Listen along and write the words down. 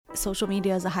social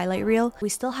media is a highlight reel. We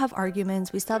still have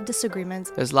arguments. We still have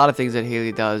disagreements. There's a lot of things that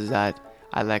Haley does that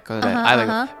I like.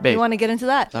 Babe, you want to get into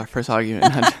that? our first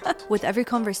argument. With every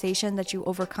conversation that you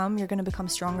overcome, you're going to become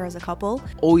stronger as a couple.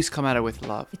 Always come at it with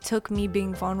love. It took me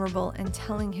being vulnerable and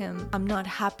telling him I'm not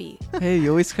happy. Hey, you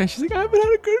always cry. She's like, I haven't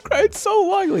had a good cry in so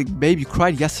long. Like, babe, you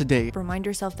cried yesterday. Remind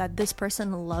yourself that this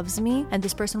person loves me and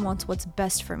this person wants what's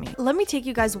best for me. Let me take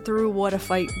you guys through what a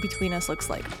fight between us looks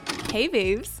like. Hey,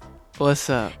 babes.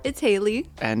 What's up? It's Haley.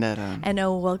 And Eran. And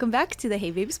welcome back to the Hey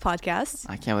Babes podcast.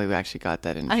 I can't believe we actually got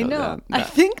that intro. I know. I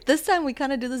think this time we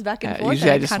kind of do this back and forth.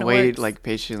 Usually I just wait like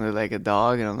patiently like a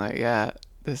dog and I'm like, yeah,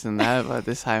 this and that. But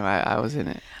this time I was in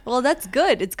it. Well, that's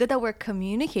good. It's good that we're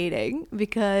communicating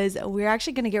because we're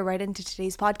actually going to get right into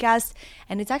today's podcast.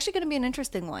 And it's actually going to be an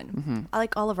interesting one. Mm-hmm. I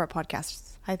like all of our podcasts.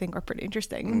 I think are pretty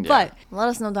interesting. Yeah. But let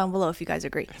us know down below if you guys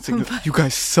agree. Like, you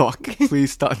guys suck.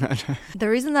 Please stop that. The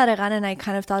reason that Eran and I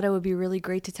kind of thought it would be really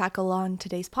great to tackle on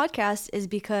today's podcast is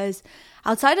because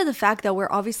outside of the fact that we're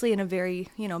obviously in a very,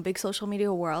 big social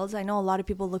media world, I know a lot of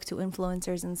people look to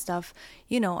influencers and stuff,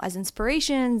 as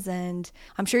inspirations. And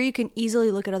I'm sure you can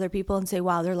easily look at other people and say,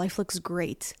 wow, their life looks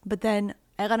great. But then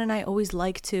Eran and I always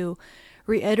like to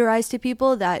reiterate to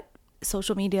people that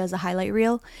social media is a highlight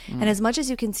reel. And as much as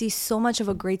you can see so much of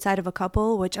a great side of a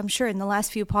couple, which I'm sure in the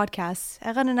last few podcasts,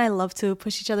 Eran and I love to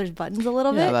push each other's buttons a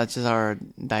little bit. Yeah, that's just our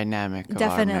dynamic of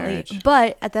our marriage.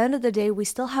 But at the end of the day, we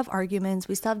still have arguments.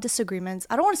 We still have disagreements.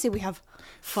 I don't want to say we have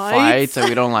fights. And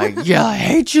we don't I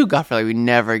hate you. God, we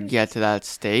never get to that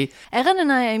state. Eran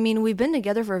and I mean, we've been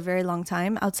together for a very long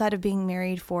time. Outside of being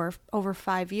married for over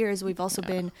 5 years, we've also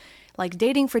been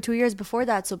dating for 2 years before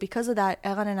that. So because of that,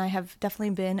 Eran and I have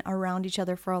definitely been around each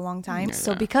other for a long time. Yeah.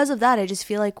 So because of that, I just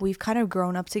feel like we've kind of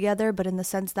grown up together, but in the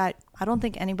sense that I don't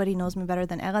think anybody knows me better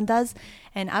than Eran does.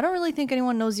 And I don't really think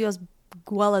anyone knows you as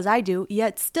well as I do,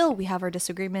 yet still we have our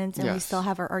disagreements and we still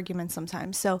have our arguments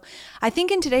sometimes. So I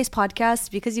think in today's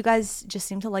podcast, because you guys just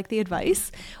seem to like the advice,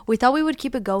 we thought we would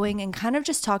keep it going and kind of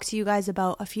just talk to you guys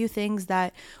about a few things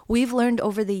that we've learned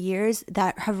over the years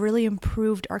that have really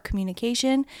improved our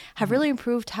communication, have really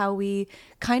improved how we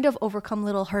kind of overcome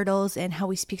little hurdles and how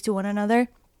we speak to one another.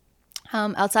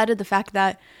 Outside of the fact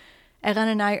that Eran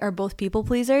and I are both people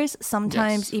pleasers,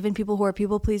 sometimes even people who are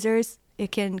people pleasers,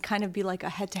 it can kind of be like a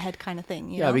head-to-head kind of thing,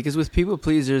 you know? Because with people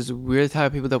pleasers, we're the type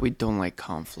of people that we don't like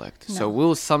conflict. No. So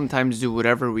we'll sometimes do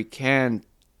whatever we can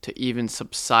to even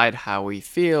subside how we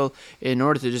feel in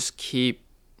order to just keep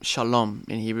shalom,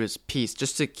 in Hebrew is peace,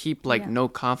 just to keep no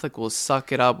conflict. We'll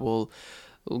suck it up, we'll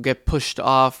get pushed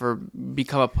off or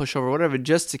become a pushover, whatever,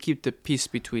 just to keep the peace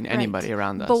between anybody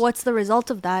around us. But what's the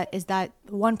result of that is that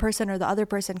one person or the other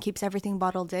person keeps everything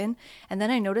bottled in. And then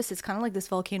I noticed it's kind of like this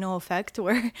volcano effect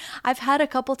where I've had a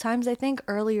couple times, I think,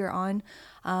 earlier on,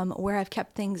 where I've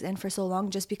kept things in for so long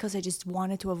just because I just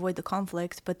wanted to avoid the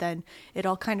conflict. But then it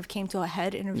all kind of came to a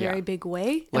head in a very big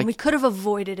way. And we could have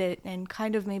avoided it and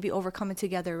kind of maybe overcome it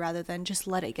together rather than just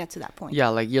let it get to that point.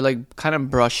 Yeah, you're kind of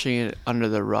brushing it under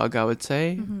the rug, I would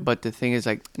say. Mm-hmm. But the thing is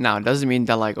now it doesn't mean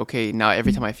that okay, now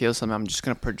every time I feel something, I'm just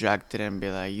going to project it and be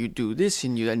like, you do this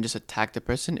and just attack the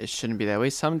person. It shouldn't be that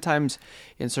way. Sometimes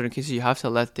in certain cases, you have to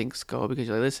let things go because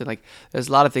you're listen, there's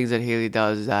a lot of things that Haley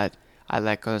does that I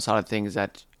like. There's a lot of things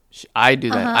that I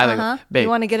do that I like. Babe, you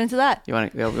want to get into that? We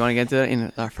want to get into that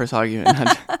in our first argument.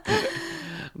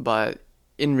 But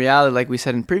in reality, like we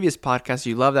said in previous podcasts,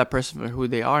 you love that person for who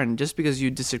they are. And just because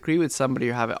you disagree with somebody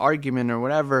or have an argument or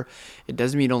whatever, it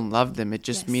doesn't mean you don't love them. It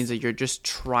just means that you're just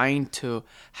trying to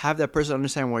have that person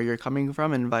understand where you're coming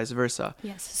from and vice versa.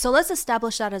 Yes. So let's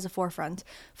establish that as a forefront.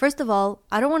 First of all,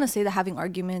 I don't want to say that having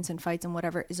arguments and fights and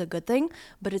whatever is a good thing,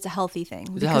 but it's a healthy thing.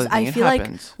 Because I feel like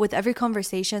with every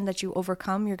conversation that you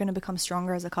overcome, you're going to become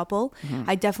stronger as a couple. Mm-hmm.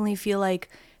 I definitely feel like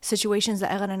situations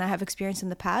that Eran and I have experienced in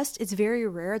the past, it's very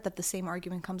rare that the same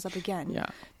argument comes up again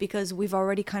because we've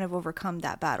already kind of overcome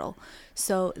that battle.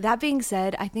 So that being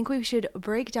said, I think we should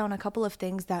break down a couple of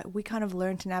things that we kind of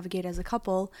learned to navigate as a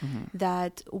couple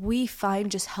that we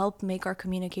find just help make our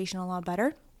communication a lot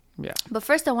better. Yeah. But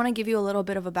first, I want to give you a little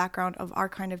bit of a background of our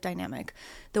kind of dynamic.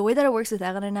 The way that it works with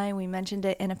Eran and I, we mentioned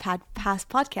it in a past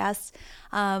podcast.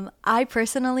 I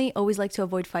personally always like to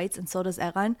avoid fights, and so does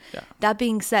Eran. Yeah. That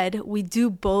being said, we do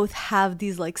both have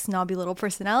these snobby little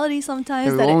personalities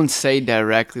sometimes. We won't say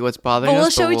directly what's bothering us, but we'll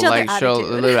show each other show a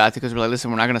little attitude because we're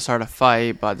listen, we're not going to start a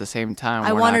fight, but at the same time,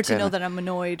 I want her to know that I'm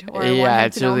annoyed. Or I want her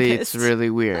to know I'm pissed. It's really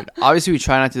weird. Obviously, we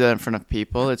try not to do that in front of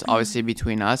people. It's obviously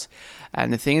between us.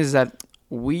 And the thing is that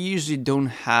we usually don't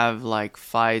have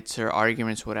fights or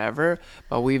arguments, whatever,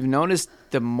 but we've noticed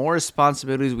the more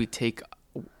responsibilities we take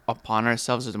upon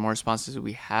ourselves, or the more responsibilities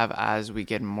we have as we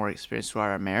get more experience throughout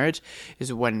our marriage,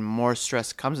 is when more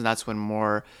stress comes, and that's when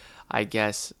more, I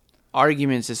guess,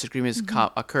 arguments, disagreements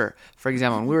occur. For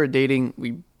example, when we were dating,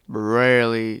 we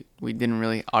didn't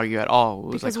really argue at all. It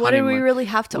was because like what do we honeymoon. really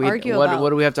have to argue about? What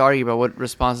do we have to argue about? What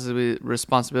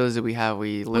responsibilities did we have?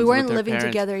 We weren't with living parents.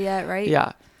 together yet, right?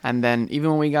 Yeah. And then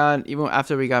even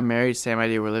after we got married, same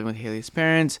idea. We're living with Haley's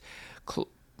parents.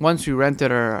 Once we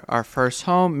rented our first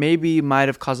home, maybe it might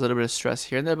have caused a little bit of stress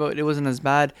here and there, but it wasn't as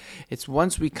bad. It's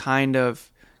once we kind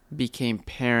of became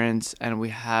parents and we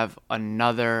have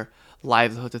another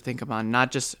livelihood to think about,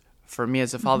 not just for me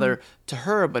as a father to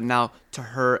her, but now to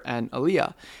her and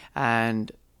Aaliyah.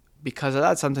 And because of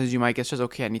that, sometimes you might get stressed.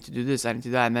 Okay, I need to do this, I need to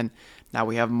do that. And then now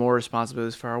we have more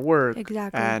responsibilities for our work.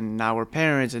 Exactly. And now we're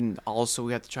parents, and also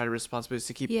we have to try to responsibilities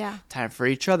to keep time for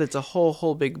each other. It's a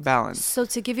whole big balance. So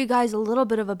to give you guys a little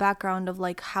bit of a background of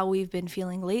like how we've been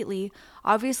feeling lately,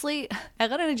 obviously,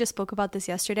 Eran and I just spoke about this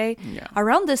yesterday. Yeah.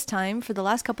 Around this time, for the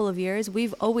last couple of years,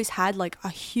 we've always had like a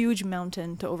huge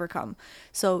mountain to overcome.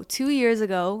 So 2 years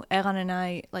ago, Eran and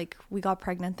I, like, we got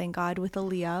pregnant, thank God, with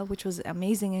Aaliyah, which was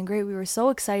amazing and great. We were so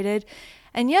excited.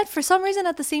 And yet, for some reason,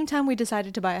 at the same time, we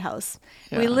decided to buy a house.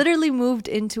 Yeah. We literally moved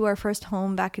into our first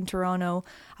home back in Toronto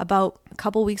about a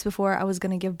couple weeks before I was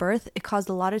going to give birth. It caused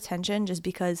a lot of tension just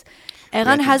because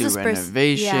Eran has this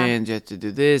renovations, you have to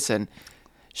do this, and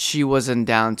she wasn't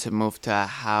down to move to a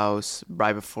house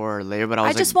right before or later, but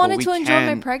I just wanted to enjoy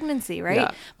my pregnancy, right?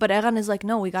 Yeah. But Eran is like,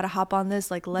 no, we got to hop on this.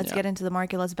 Like, let's get into the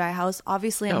market. Let's buy a house.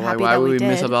 Obviously, I'm happy why that we did. Why would we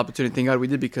miss out the opportunity? Thank God we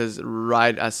did, because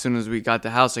right as soon as we got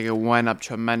the house, like, it went up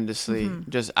tremendously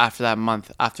just after that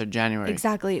month, after January.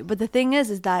 Exactly. But the thing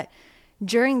is that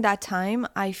during that time,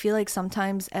 I feel like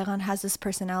sometimes Eran has this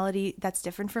personality that's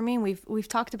different from me. We've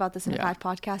talked about this in a past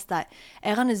podcast, that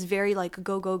Eran is very like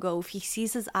go. If he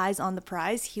sees his eyes on the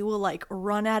prize, he will like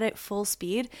run at it full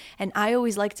speed. And I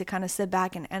always like to kind of sit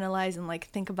back and analyze and like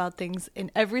think about things in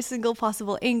every single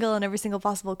possible angle and every single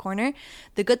possible corner.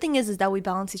 The good thing is that we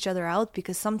balance each other out,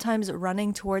 because sometimes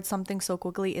running towards something so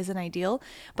quickly isn't ideal.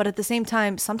 But at the same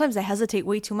time, sometimes I hesitate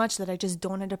way too much that I just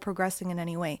don't end up progressing in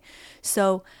any way.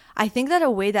 So I think that a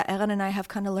way that Eran and I have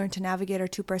kind of learned to navigate our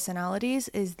two personalities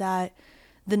is that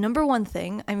the number one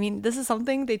thing, I mean, this is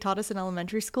something they taught us in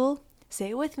elementary school.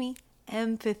 Say it with me.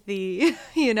 Empathy.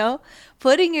 You know,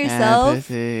 putting yourself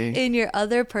in your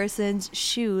other person's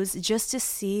shoes just to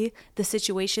see the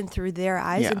situation through their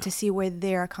eyes and to see where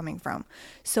they're coming from.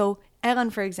 So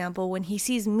Eran, for example, when he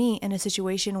sees me in a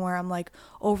situation where I'm like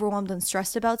overwhelmed and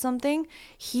stressed about something,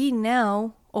 he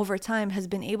now over time has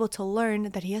been able to learn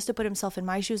that he has to put himself in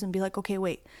my shoes and be like, okay,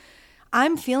 wait,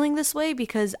 I'm feeling this way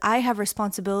because I have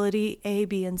responsibility A,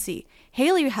 B, and C.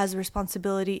 Haley has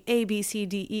responsibility A, B, C,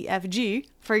 D, E, F, G,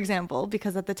 for example,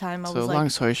 because at the time I was like... So long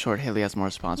story short, Haley has more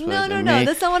responsibilities than me. No,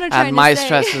 that's not what I'm trying to say. And my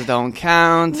stresses don't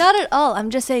count. Not at all. I'm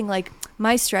just saying, like,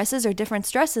 my stresses are different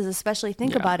stresses, especially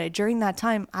think about it. During that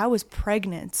time, I was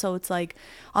pregnant. So it's like,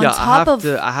 I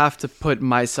have to put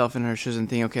myself in her shoes and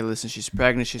think, okay, listen, she's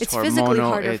pregnant, she's it's hormonal. It's physically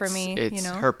harder for me, you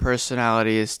know? Her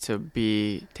personality is to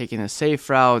be taking a safe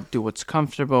route, do what's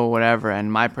comfortable, whatever.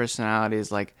 And my personality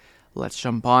is like, let's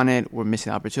jump on it. We're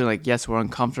missing the opportunity. Like, yes, we're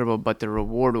uncomfortable, but the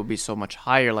reward will be so much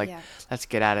higher. Like, let's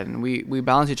get at it. And we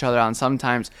balance each other out. And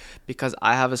sometimes because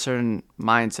I have a certain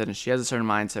mindset and she has a certain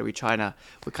mindset, we kind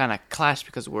of clash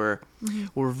because we're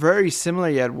very similar,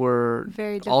 yet we're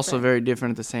also very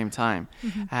different at the same time.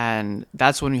 And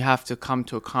that's when you have to come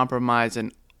to a compromise.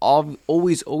 And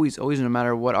always, no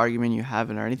matter what argument you have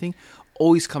or anything,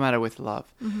 always come at it with love,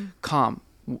 calm.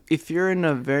 If you're in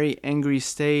a very angry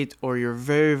state or you're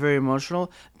very, very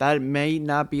emotional, that may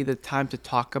not be the time to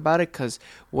talk about it, because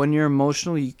when you're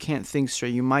emotional, you can't think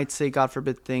straight. You might say, God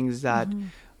forbid, things that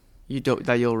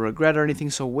you'll regret or anything.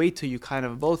 So wait till you kind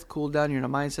of both cool down. You're in a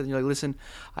mindset and you're like, listen,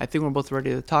 I think we're both ready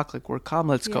to talk. Like, we're calm.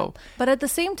 Let's go. But at the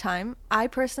same time, I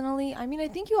personally, I mean, I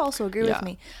think you also agree with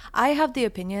me. I have the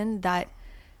opinion that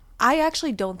I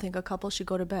actually don't think a couple should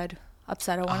go to bed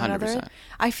upset at one 100%. Another.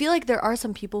 I feel like there are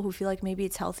some people who feel like maybe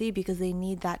it's healthy because they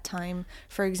need that time,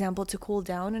 for example, to cool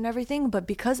down and everything. But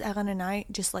because Eran and I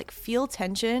just like feel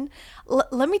tension,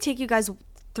 let me take you guys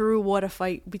through what a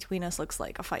fight between us looks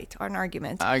like, a fight or an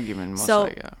argument. I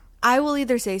will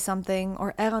either say something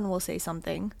or Eran will say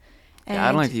something. And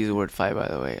I don't like to use the word fight, by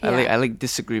the way. I like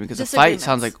disagreement, because a fight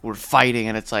sounds like we're fighting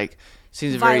and it's like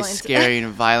seems very scary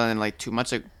and violent and like too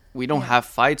much. Like, we don't have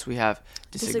fights. We have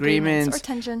disagreements or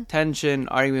tension,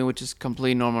 arguing, which is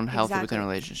completely normal and healthy within a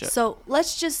relationship. So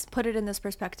let's just put it in this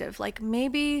perspective. Like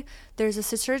maybe there's a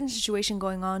certain situation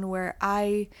going on where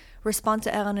I respond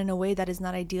to Eran in a way that is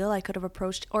not ideal. I could have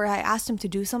approached, or I asked him to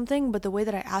do something, but the way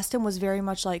that I asked him was very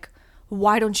much like,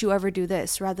 why don't you ever do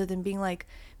this? Rather than being like,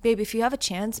 babe, if you have a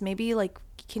chance, maybe like,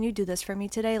 can you do this for me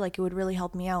today? Like it would really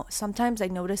help me out. Sometimes I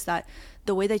notice that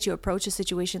the way that you approach a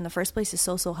situation in the first place is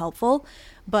so helpful.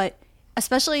 But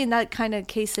especially in that kind of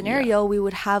case scenario, we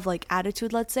would have like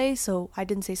attitude, let's say. So I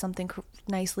didn't say something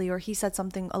nicely, or he said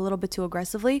something a little bit too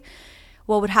aggressively.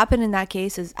 What would happen in that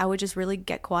case is I would just really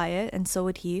get quiet, and so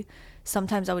would he.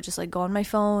 Sometimes I would just like go on my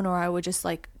phone, or I would just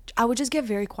get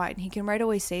very quiet, and he can right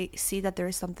away see that there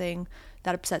is something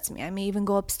that upsets me. I may even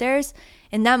go upstairs.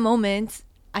 In that moment,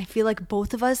 I feel like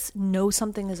both of us know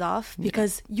something is off,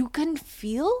 because you can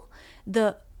feel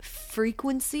the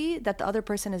frequency that the other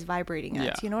person is vibrating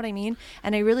at. You know what I mean?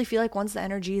 And I really feel like once the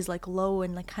energy is like low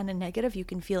and like kind of negative, you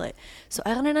can feel it. So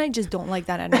Eran and I just don't like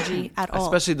that energy at all.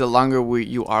 Especially the longer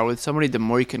you are with somebody, the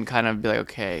more you can kind of be like,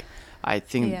 okay, I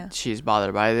think she's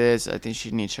bothered by this. I think she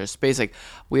needs her space. Like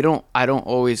I don't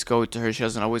always go to her. She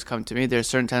doesn't always come to me. There's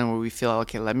certain times where we feel,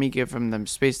 okay, let me give them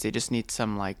space. They just need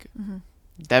some like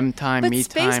them time, me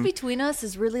time. But space between us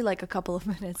is really like a couple of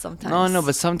minutes sometimes. No,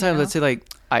 but sometimes, let's say like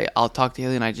I'll talk to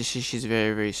Haley and I just see she's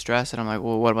very, very stressed, and I'm like,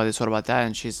 well, what about this? What about that?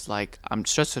 And she's like, I'm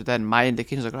stressed with that. And my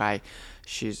indication is like, all right,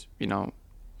 she's,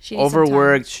 she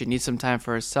overworked. She needs some time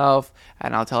for herself.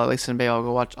 And I'll tell her, listen, babe,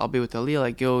 I'll be with Aaliyah.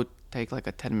 Like, go take like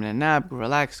a 10-minute nap,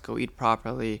 relax, go eat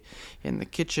properly in the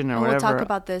kitchen or whatever. We'll talk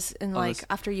about this in like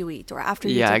after you eat or after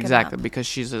you take exactly. a nap. Because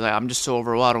she's like, I'm just so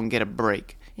overwhelmed, I don't get a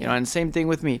break. And same thing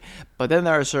with me. But then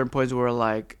there are certain points where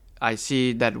like I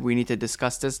see that we need to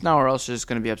discuss this now, or else she's just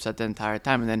going to be upset the entire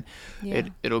time. And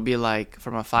then it'll be like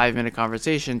from a 5-minute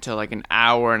conversation to like an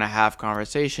hour and a half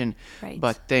conversation. Right.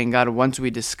 But thank God, once we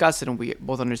discuss it and we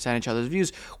both understand each other's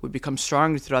views, we become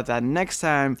stronger throughout that. Next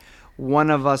time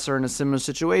one of us are in a similar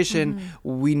situation,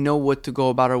 we know what to go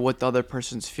about or what the other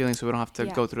person's feeling, so we don't have to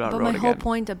go through that road again. But my whole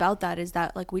point about that is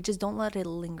that like we just don't let it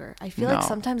linger. I feel like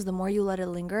sometimes the more you let it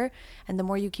linger and the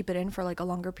more you keep it in for like a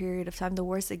longer period of time, the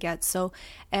worse it gets. So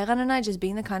Eran and I, just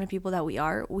being the kind of people that we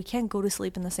are, we can't go to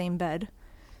sleep in the same bed,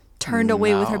 turned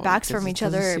away with our backs from each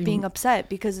other, being upset,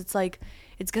 because it's like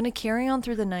it's going to carry on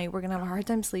through the night. We're going to have a hard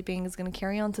time sleeping. It's going to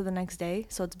carry on to the next day.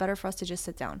 So it's better for us to just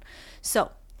sit down.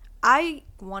 So I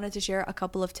wanted to share a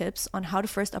couple of tips on how to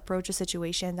first approach a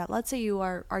situation that, let's say you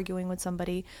are arguing with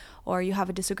somebody or you have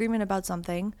a disagreement about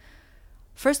something.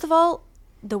 First of all,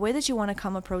 the way that you want to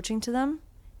come approaching to them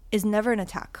is never an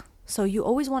attack. So you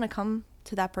always want to come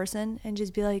to that person and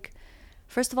just be like,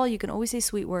 first of all, you can always say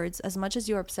sweet words. As much as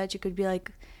you're upset, you could be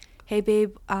like, hey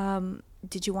babe,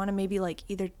 did you want to maybe like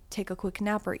either take a quick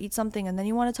nap or eat something and then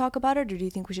you want to talk about it, or do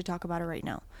you think we should talk about it right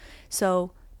now?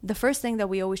 So the first thing that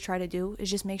we always try to do is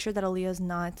just make sure that Aaliyah's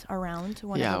not around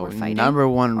whenever we're fighting. Number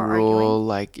one rule, arguing.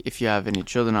 like if you have any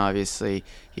children, obviously,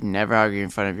 you never argue in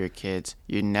front of your kids.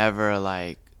 You never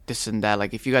like this and that.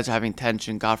 Like if you guys are having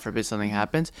tension, God forbid something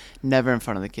happens, never in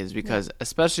front of the kids, because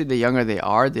especially the younger they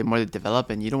are, the more they develop,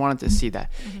 and you don't want them to see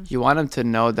that. You want them to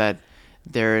know that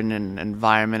they're in an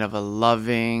environment of a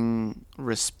loving,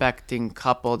 respecting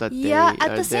couple that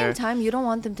at the same time, you don't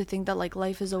want them to think that like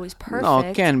life is always perfect. No,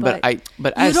 it can, but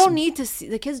you don't need to see,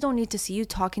 the kids don't need to see you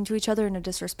talking to each other in a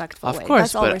disrespectful way. Of course,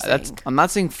 that's all we're saying. I'm not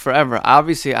saying forever.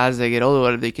 Obviously, as they get older,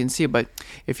 whatever they can see. But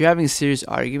if you're having serious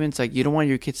arguments, like you don't want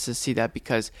your kids to see that,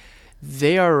 because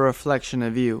they are a reflection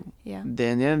of you. Yeah.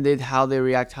 Then at the end of the day, how they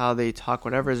react, how they talk,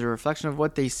 whatever, is a reflection of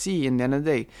what they see in the end of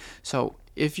the day. So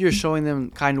if you're showing them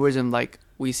kind words and like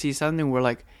we see something, we're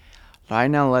like, right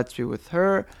now let's be with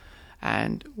her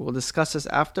and we'll discuss this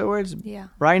afterwards. Yeah.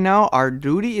 Right now our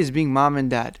duty is being mom and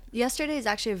dad. Yesterday is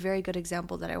actually a very good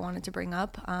example that I wanted to bring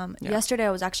up. Yesterday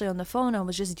I was actually on the phone. I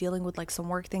was just dealing with like some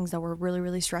work things that were really,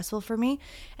 really stressful for me.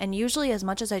 And usually, as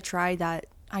much as I try that,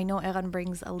 I know Eran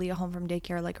brings Aaliyah home from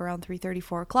daycare like around 3:30,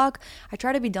 4 o'clock. I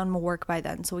try to be done with work by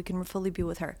then so we can fully be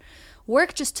with her.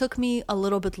 Work just took me a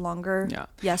little bit longer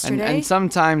yesterday. And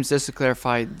sometimes, just to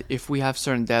clarify, if we have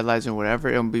certain deadlines or whatever,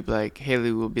 it'll be like,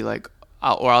 Haley will be like,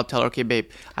 I'll tell her, okay, babe,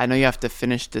 I know you have to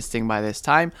finish this thing by this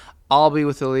time. I'll be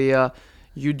with Aaliyah.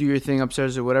 You do your thing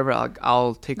upstairs or whatever.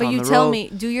 I'll take on the role. But you tell me,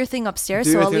 do your thing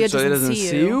upstairs so Aaliyah doesn't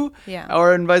see you. Yeah.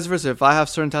 Or and vice versa. If I have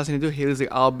certain tasks to do, Haley's like,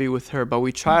 I'll be with her. But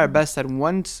we try our best that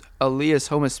once Aaliyah's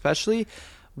home, especially,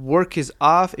 work is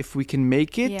off if we can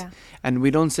make it. Yeah. And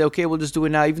we don't say, okay, we'll just do it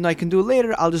now. Even though I can do it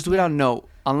later, I'll just do it now. No.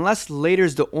 Unless later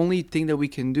is the only thing that we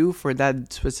can do for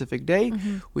that specific day,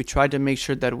 we try to make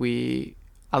sure that we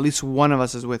at least one of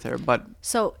us is with her, but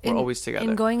So we're always together.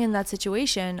 In going in that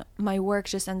situation, my work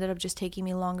just ended up just taking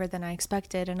me longer than I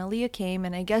expected. And Aaliyah came,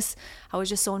 and I guess I was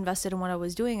just so invested in what I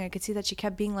was doing. I could see that she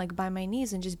kept being like by my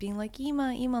knees and just being like,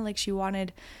 Ima, Ima, like she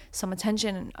wanted some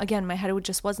attention. And again, my head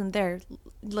just wasn't there.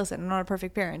 Listen, I'm not a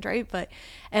perfect parent, right? But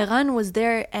Eran was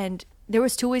there, and there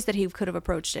was two ways that he could have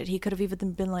approached it. He could have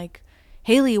even been like,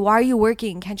 Haley, why are you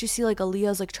working? Can't you see like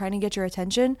Aaliyah's like trying to get your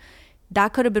attention?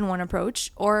 That could have been one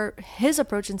approach. Or his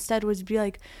approach instead was be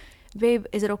like, babe,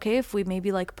 is it okay if we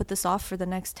maybe like put this off for the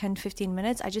next 10-15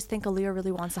 minutes? I just think Aaliyah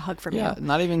really wants a hug from you. Yeah,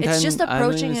 not even 10. It's just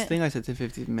approaching I it. think I said to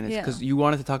 15 minutes Yeah. because you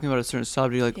wanted to talking about a certain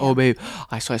subject. You're like, Yeah. oh, babe,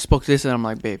 I spoke to this, and I'm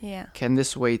like, babe, Yeah. can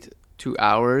this wait 2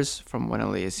 hours from when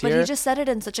Aaliyah is here? But he just said it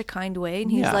in such a kind way, and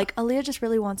he's Yeah. like, Aaliyah just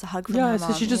really wants a hug from Yeah, her so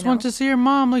mom. she just you know? wants to see her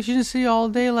mom. Like, she didn't see you all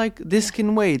day. Like, this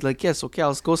can wait. Like, yes, okay,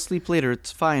 I'll go sleep later.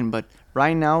 It's fine. But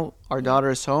right now, our daughter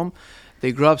is home.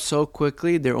 They grow up so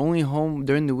quickly. They're only home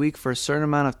during the week for a certain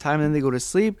amount of time. Then they go to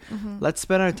sleep. Mm-hmm. Let's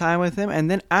spend our time with them. And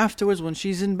then afterwards, when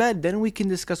she's in bed, then we can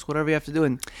discuss whatever we have to do.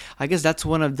 And I guess that's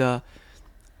one of the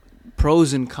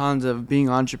pros and cons of being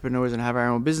entrepreneurs and have our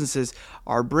own businesses.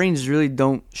 Our brains really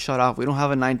don't shut off. We don't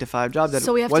have a 9-to-5 job. That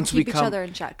So we have to once keep each other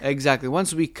in check. Exactly.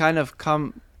 Once we kind of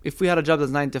come, if we had a job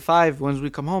that's 9 to 5, once we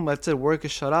come home, that's it. Work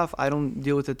is shut off. I don't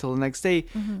deal with it till the next day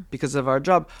because of our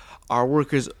job. Our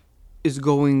workers is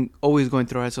always going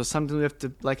through our head. So sometimes we have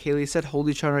to, like Haley said, hold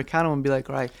each other accountable and be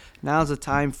like, all right, now's the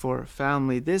time for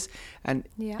family, this. And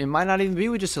it might not even be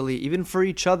with just Ali. Even for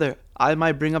each other, I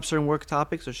might bring up certain work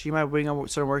topics or she might bring up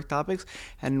certain work topics.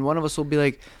 And one of us will be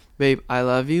like, babe, I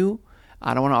love you.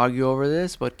 I don't want to argue over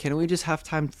this, but can we just have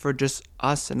time for just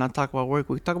us and not talk about work?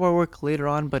 We can talk about work later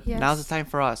on, but now's the time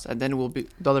for us. And then the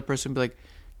other person will be like,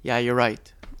 yeah, you're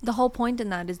right. The whole point in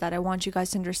that is that I want you guys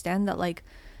to understand that like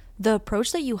the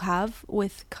approach that you have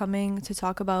with coming to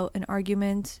talk about an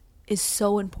argument is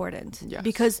so important. Yes.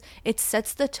 Because it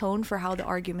sets the tone for how the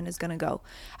argument is going to go.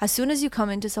 As soon as you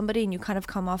come into somebody and you kind of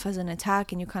come off as an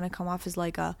attack and you kind of come off as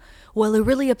like well, it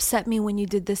really upset me when you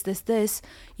did this,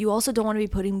 you also don't want to be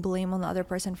putting blame on the other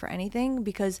person for anything,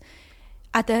 because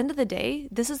at the end of the day,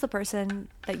 this is the person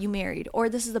that you married, or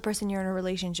this is the person you're in a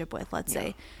relationship with, let's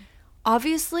say.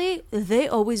 Obviously, they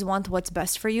always want what's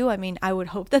best for you. I mean, I would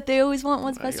hope that they always want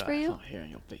what's best for you. Hair in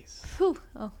your face. Whew.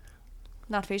 Oh,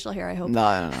 not facial hair, I hope.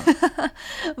 No.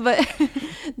 But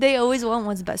they always want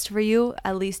what's best for you,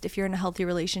 at least if you're in a healthy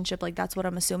relationship. Like, that's what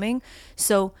I'm assuming.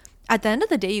 So at the end of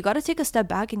the day, you got to take a step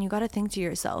back and you got to think to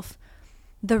yourself,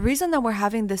 the reason that we're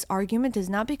having this argument is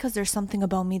not because there's something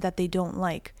about me that they don't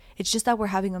like. It's just that we're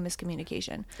having a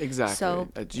miscommunication. Exactly. So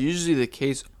it's usually the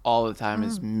case all the time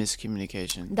is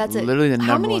miscommunication. that's it. Literally the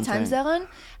number one How many times, thing. Eran,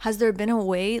 has there been a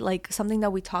way, like something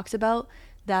that we talked about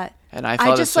that And I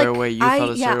felt a just certain way, you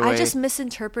felt a certain way. I just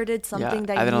misinterpreted something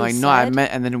that and then you I'm like, said. no, I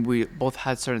meant, and then we both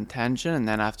had certain tension, and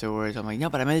then afterwards I'm like, no,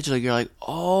 but I meant it. You're like,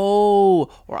 oh,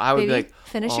 or I would Baby, be like,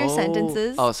 finish your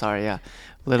sentences. Oh, sorry, yeah.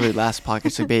 Literally last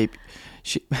podcast, so babe.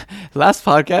 Last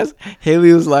podcast,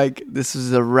 Haley was like, this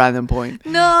is a random point.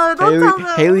 No, don't tell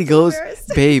them. Haley I'm goes, embarrassed.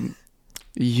 babe,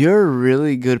 you're a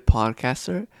really good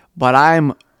podcaster, but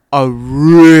I'm a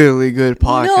really good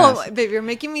podcaster. No, babe, you're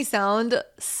making me sound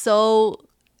so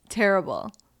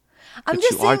terrible. I'm But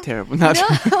just you saying, are terrible. Not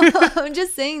no, I'm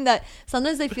just saying that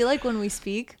sometimes I feel like when we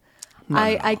speak,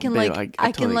 I can babe, like I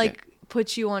I can totally like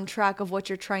put you on track of what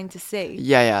you're trying to say.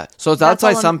 Yeah. So That's that's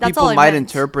why all some that's people all I might meant.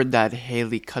 interpret that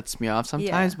Haley cuts me off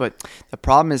sometimes, Yeah. but the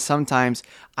problem is sometimes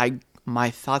my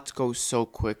thoughts go so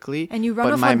quickly, And you run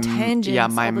but off on tangents Yeah,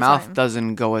 my all the mouth time.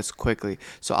 doesn't go as quickly.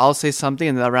 So I'll say something,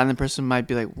 and the random person might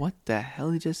be like, "What the hell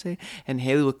did you just say?" And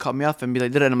Haley would cut me off and be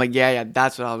like, "Did it?" And I'm like, "Yeah,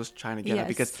 that's what I was trying to get at," Yes.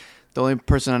 because the only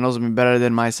person that knows me better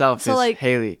than myself So is like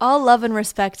Haley. all love and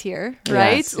respect here,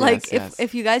 right? Yes, Like yes.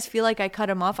 if you guys feel like I cut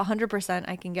him off 100%,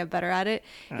 I can get better at it.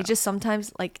 It just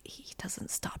sometimes like he doesn't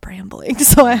stop rambling,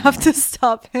 so I have to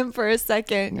stop him for a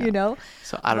second, you know?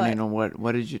 So I don't But even know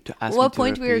what did you ask me What to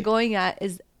point we were repeat? going at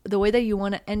is the way that you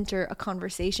want to enter a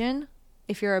conversation.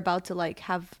 If you're about to like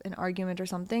have an argument or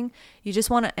something, you just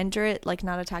want to enter it like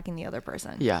not attacking the other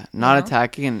person. Yeah, not know?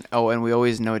 attacking, and we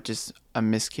always know it's just a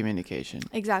miscommunication.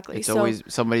 Exactly. It's So always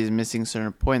somebody's missing a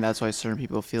certain point. That's why certain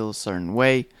people feel a certain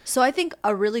way. So I think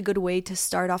a really good way to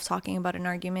start off talking about an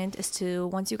argument is to,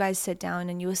 once you guys sit down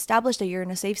and you establish that you're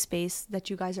in a safe space, that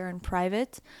you guys are in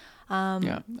private.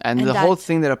 Yeah, and and the whole that-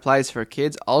 thing that applies for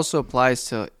kids also applies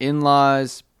to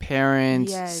in-laws,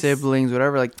 parents, Yes. siblings,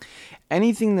 whatever. Like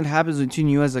anything that happens between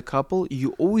you as a couple,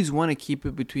 you always want to keep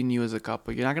it between you as a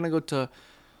couple. You're not gonna go to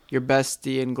your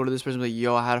bestie and go to this person like,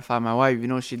 yo, I had to find my wife. You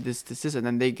know, she this, and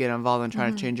then they get involved and try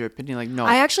to change your opinion. Like, no.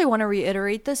 I actually want to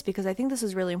reiterate this because I think this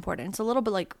is really important. It's a little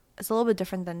bit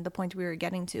different than the point we were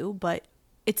getting to, but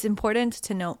it's important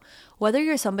to note whether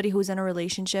you're somebody who's in a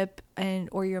relationship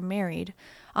or you're married,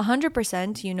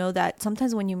 100%, you know that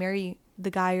sometimes when you marry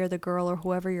the guy or the girl or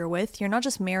whoever you're with, you're not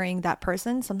just marrying that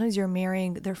person. Sometimes you're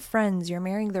marrying their friends, you're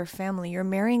marrying their family, you're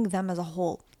marrying them as a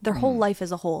whole, their whole life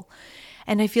as a whole.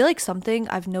 And I feel like something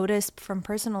I've noticed from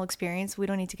personal experience, we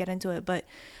don't need to get into it, but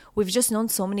we've just known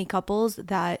so many couples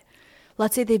that,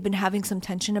 let's say they've been having some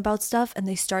tension about stuff and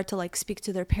they start to like speak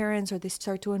to their parents or they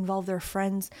start to involve their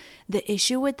friends. The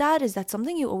issue with that is that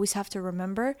something you always have to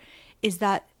remember is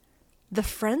that the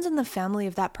friends and the family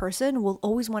of that person will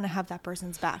always want to have that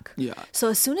person's back. Yeah. So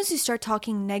as soon as you start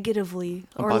talking negatively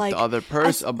or about like the other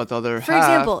person, about the other for half.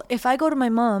 example, if I go to my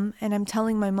mom and I'm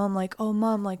telling my mom like, oh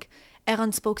mom, like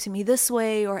Eran spoke to me this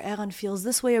way, or Eran feels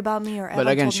this way about me, or Eran but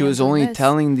again, told she me was I'm doing only this.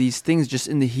 telling these things just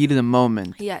in the heat of the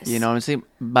moment. Yes. You know what I'm saying?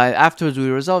 But afterwards we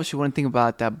resolved, she wouldn't think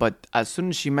about that. But as soon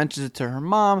as she mentions it to her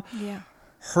mom, Yeah.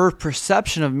 her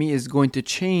perception of me is going to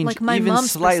change Like my even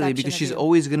mom's slightly perception because of she's you.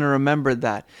 always going to remember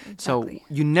that. Exactly.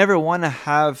 So you never want to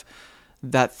have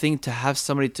that thing to have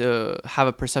somebody to have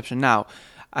a perception. Now,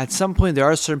 at some point, there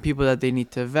are certain people that they need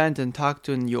to vent and talk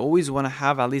to, and you always want to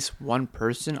have at least one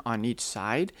person on each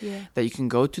side that you can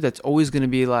go to. That's always going to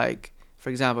be like, for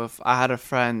example, if I had a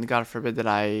friend, God forbid, that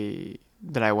I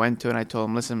went to and I told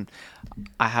him, listen,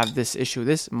 I have this issue,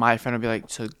 my friend would be like,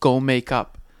 so go make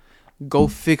up. Go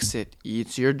fix it.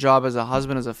 It's your job as a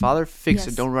husband, as a father. Fix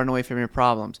it. Don't run away from your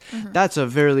problems. That's a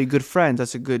very good friend.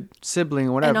 That's a good sibling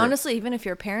or whatever. And honestly, even if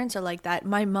your parents are like that,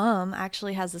 my mom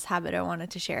actually has this habit I wanted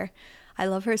to share. I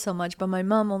love her so much, but my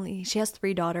mom she has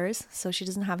 3 daughters, so she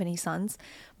doesn't have any sons.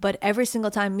 But every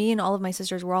single time, me and all of my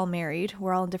sisters, we're all married.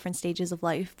 We're all in different stages of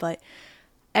life, but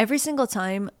every single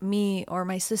time me or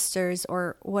my sisters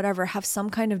or whatever have some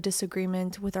kind of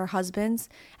disagreement with our husbands,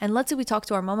 and let's say we talk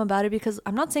to our mom about it, because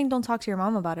I'm not saying don't talk to your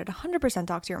mom about it, 100%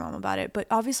 talk to your mom about it, but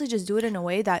obviously just do it in a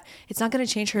way that it's not going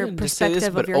to change her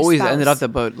perspective of your always spouse. Ended up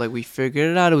about like we figured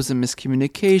it out, it was a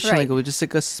miscommunication, Right. like it was just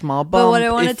like a small bump. But what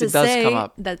I wanted if to it does say come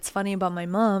up. that's funny about my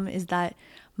mom is that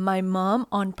my mom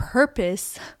on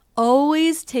purpose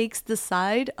always takes the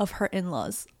side of her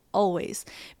in-laws, always,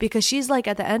 because she's like,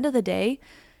 at the end of the day,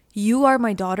 you are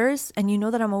my daughters and you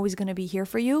know that I'm always going to be here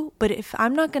for you. But if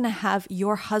I'm not going to have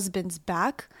your husband's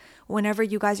back whenever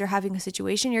you guys are having a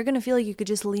situation, you're going to feel like you could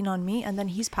just lean on me and then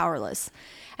he's powerless.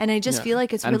 And I just feel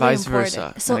like it's and really vice important.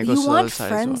 versa. So And it goes you to the want other side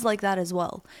as friends well. like that as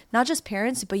well. Not just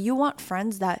parents, but you want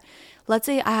friends that, let's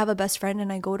say I have a best friend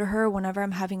and I go to her whenever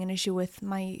I'm having an issue with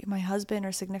my husband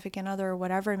or significant other or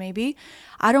whatever it may be.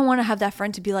 I don't want to have that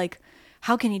friend to be like,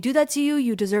 how can he do that to you?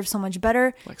 You deserve so much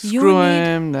better. Like screw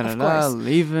him, of course.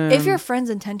 leave him. If your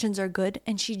friend's intentions are good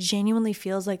and she genuinely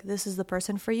feels like this is the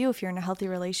person for you, if you're in a healthy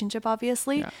relationship,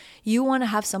 obviously, you want to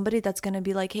have somebody that's going to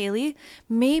be like, Haley,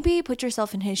 maybe put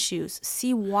yourself in his shoes.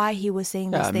 See why he was saying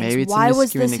these maybe things. it's a Why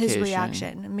was this his miscommunication.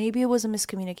 reaction? Maybe it was a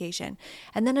miscommunication.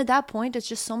 And then at that point, it's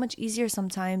just so much easier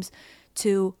sometimes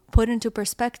to put into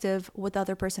perspective what the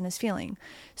other person is feeling.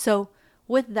 So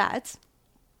with that,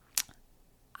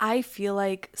 I feel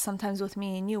like sometimes with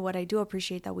me and you, what I do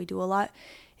appreciate that we do a lot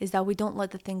is that we don't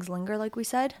let the things linger, like we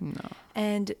said. No.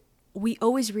 And we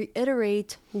always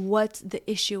reiterate what the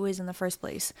issue is in the first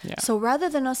place. Yeah. So rather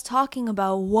than us talking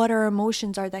about what our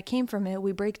emotions are that came from it,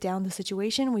 we break down the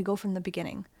situation, we go from the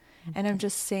beginning. And I'm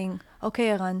just saying, okay,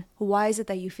 Eran, why is it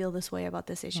that you feel this way about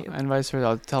this issue? And vice versa.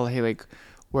 I'll tell her, hey, like,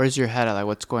 where's your head at? Like,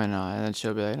 what's going on? And then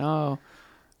she'll be like, no,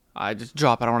 I just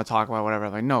drop. I don't want to talk about it, whatever.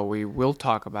 I'm like, no, we will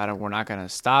talk about it. We're not going to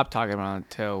stop talking about it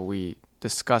until we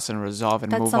discuss and resolve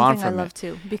and That's move on something I from love it.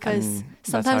 too, because And that's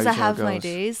sometimes how I usually have it my goes.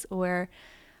 days where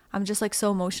I'm just like so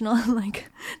emotional.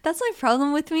 Like, that's my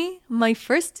problem with me. My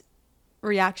first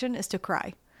reaction is to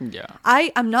cry. Yeah.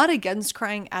 I'm not against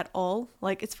crying at all.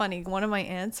 Like, it's funny. One of my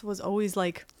aunts was always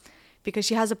like, because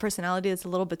she has a personality that's a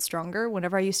little bit stronger,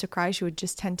 whenever I used to cry, she would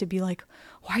just tend to be like,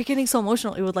 why are you getting so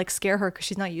emotional? It would like scare her because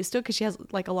she's not used to it, because she has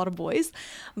like a lot of boys.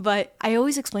 But I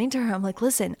always explain to her, I'm like,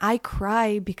 listen, I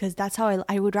cry because that's how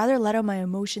I would rather let out my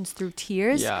emotions through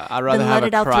tears. Yeah, I'd rather than have let a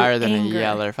it out through crier than a anger.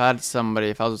 yeller. If I was with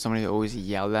somebody who always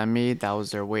yelled at me, that was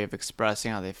their way of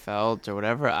expressing how they felt or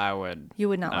whatever, You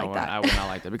would not like that. I would not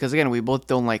like that. Because again, we both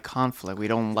don't like conflict. We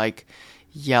don't like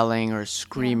yelling or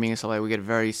screaming and stuff like that. We get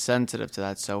very sensitive to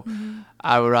that. So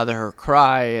I would rather her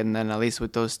cry, and then at least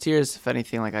with those tears, if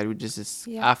anything, like I would just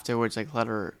afterwards like let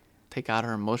her take out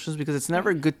her emotions, because it's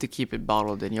never good to keep it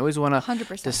bottled in. You always want to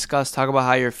 100%. discuss, talk about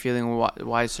how you're feeling,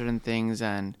 why certain things,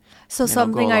 and so go a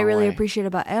something I long really way. appreciate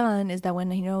about Eran is that when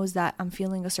he knows that I'm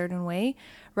feeling a certain way,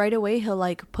 right away he'll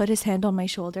like put his hand on my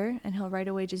shoulder and he'll right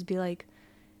away just be like,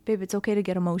 babe, it's okay to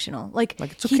get emotional. Like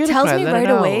it's okay he to tells cry, me let it right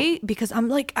out. away, because I'm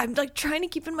like trying to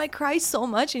keep in my cry so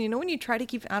much. And you know, when you try to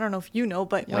keep, I don't know if you know,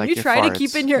 but Yeah, when like you your try to farts.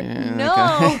 keep in your, Yeah,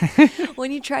 no,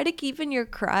 when you try to keep in your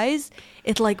cries,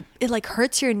 it like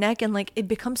hurts your neck and like it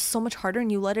becomes so much harder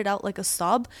and you let it out like a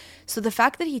sob. So the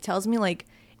fact that he tells me like,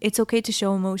 it's okay to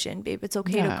show emotion, babe, it's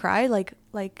okay to cry,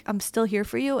 like I'm still here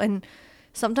for you. And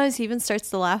sometimes he even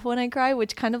starts to laugh when I cry,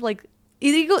 which kind of like,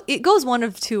 it goes one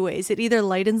of two ways. It either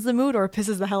lightens the mood or it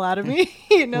pisses the hell out of me,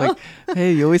 you know? Like,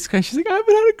 hey, you always cry. She's like, I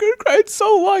haven't had a good cry in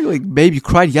so long. Like, babe, you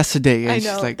cried yesterday. And I she's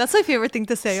know. like, That's my favorite thing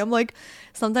to say. I'm like,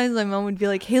 sometimes my mom would be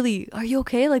like, Haley, are you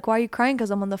okay? Like, why are you crying? Because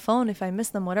I'm on the phone. If I miss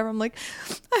them, whatever. I'm like,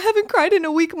 I haven't cried in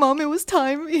a week, Mom. It was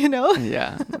time, you know?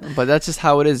 yeah. But that's just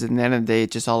how it is. At the end of the day,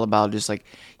 it's just all about just like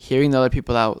hearing the other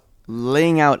people out,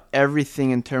 laying out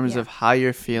everything in terms of how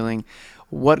you're feeling,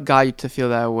 what got you to feel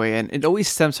that way. And it always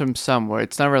stems from somewhere.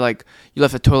 It's never like you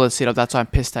left the toilet seat up, that's why I'm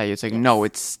pissed at you. It's like, no,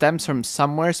 it stems from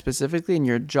somewhere specifically. And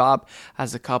your job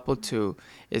as a couple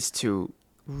is to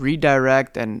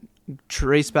redirect and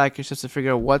trace back your steps to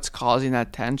figure out what's causing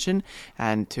that tension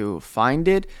and to find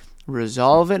it,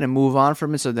 resolve it, and move on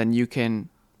from it, so then you can,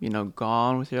 go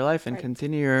on with your life and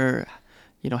continue your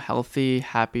healthy,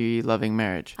 happy, loving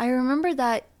marriage. I remember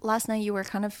that last night you were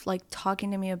kind of like talking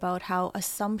to me about how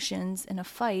assumptions in a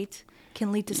fight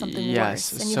can lead to something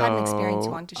worse. And you had an experience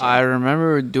you wanted to share. I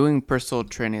remember doing personal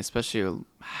training, especially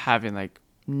having like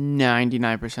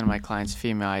 99% of my clients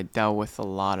female. I dealt with a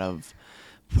lot of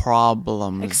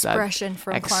problems. Expressions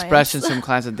from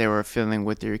clients that they were feeling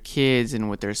with their kids and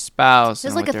with their spouse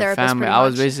and like with a their therapist, family. pretty I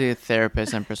was much. basically a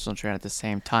therapist and personal trainer at the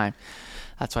same time.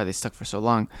 That's why they stuck for so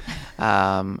long.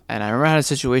 And I remember I had a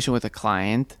situation with a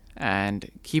client, and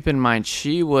keep in mind,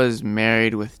 she was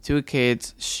married with 2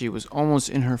 kids. She was almost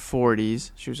in her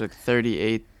 40s. She was like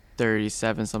 38,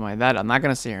 37, something like that. I'm not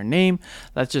going to say her name.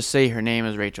 Let's just say her name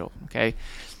is Rachel, okay?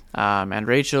 And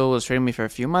Rachel was training me for a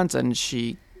few months, and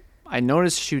I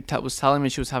noticed she was telling me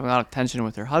she was having a lot of tension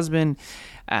with her husband,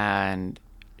 and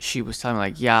she was telling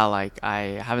me I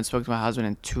haven't spoken to my husband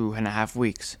in 2.5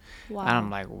 weeks. Wow. And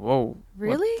I'm like, whoa.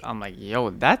 Really? I'm like,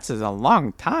 yo, that's a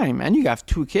long time. And you have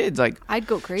 2 kids. Like, I'd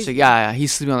go crazy. So yeah,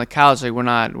 he's sleeping on the couch. Like, we're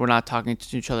not talking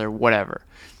to each other, whatever.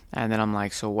 And then I'm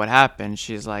like, so what happened?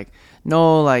 She's like,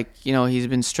 no, he's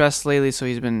been stressed lately, so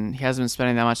he hasn't been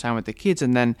spending that much time with the kids.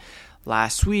 And then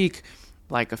last week,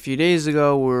 like a few days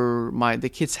ago, the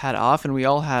kids had off and we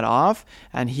all had off,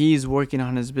 and he's working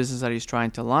on his business that he's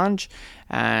trying to launch,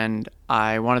 and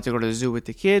I wanted to go to the zoo with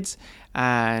the kids,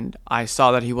 and I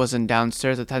saw that he wasn't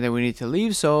downstairs at the time that we needed to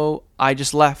leave, so I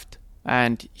just left,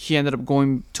 and he ended up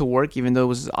going to work even though it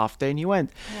was his off day, and he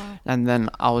went. Wow. And then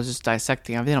I was just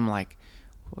dissecting everything. I'm like,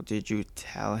 well, did you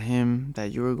tell him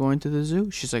that you were going to the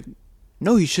zoo? She's like,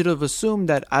 no, he should have assumed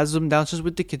that as I'm downstairs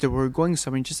with the kids that we're going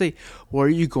somewhere, and just say, where are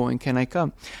you going? Can I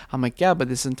come? I'm like, yeah, but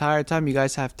this entire time you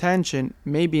guys have tension.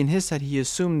 Maybe in his head he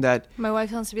assumed that my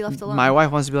wife wants to be left alone.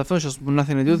 She has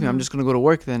nothing to do with me. I'm just going to go to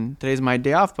work then. Today's my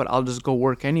day off, but I'll just go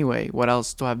work anyway. What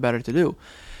else do I have better to do?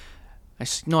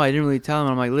 No, I didn't really tell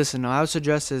him. I'm like, listen, I would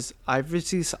suggest is,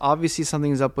 obviously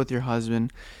something's up with your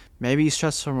husband. Maybe he's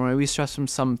stressed from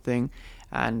something.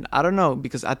 And I don't know,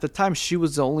 because at the time, she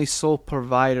was the only sole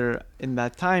provider in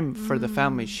that time for the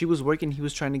family. She was working. He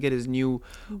was trying to get his new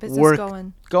business work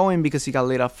going because he got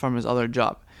laid off from his other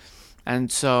job. And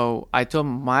so I told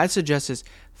him, my suggest is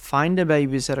find a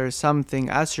babysitter or something.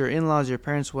 Ask your in-laws, your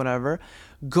parents, whatever.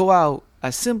 Go out.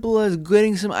 As simple as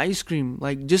getting some ice cream.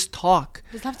 Like, just talk.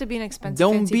 Doesn't have to be an expensive.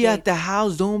 Don't be at the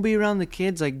house. Don't be around the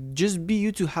kids. Like, just be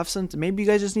you two. Have some. Maybe you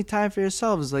guys just need time for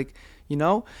yourselves. Like,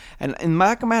 And in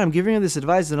my mind, I'm giving her this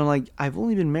advice, and I'm like, I've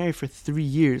only been married for 3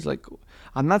 years. Like,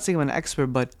 I'm not saying I'm an expert,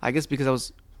 but I guess because I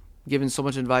was given so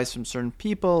much advice from certain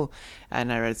people,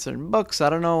 and I read certain books.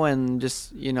 I don't know, and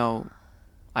just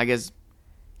I guess.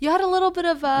 You had a little bit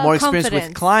of more experience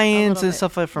with clients and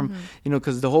stuff like from, Mm-hmm.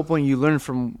 Because the whole point, you learn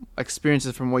from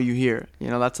experiences from what you hear.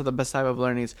 That's the best type of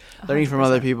learning is learning 100%. From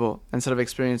other people instead of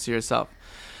experiencing yourself.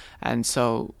 And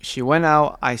so she went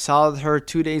out. I saw her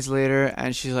 2 days later,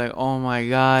 and she's like, oh my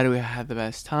God, we had the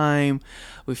best time.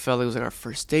 We felt like it was like our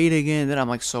first date again. Then I'm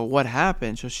like, so what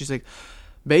happened? So she's like,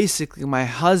 basically, my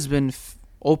husband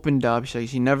opened up. She's like,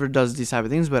 he never does these type of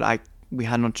things, but I we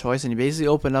had no choice. And he basically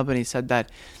opened up and he said that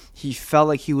he felt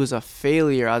like he was a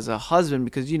failure as a husband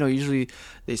because, usually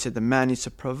they said the man needs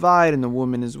to provide and the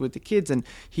woman is with the kids. And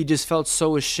he just felt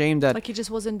so ashamed that like he just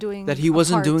wasn't doing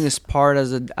his part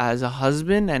as a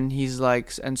husband. And he's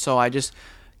like, and so I just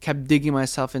kept digging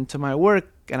myself into my work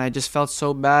and I just felt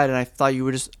so bad. And I thought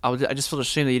I just felt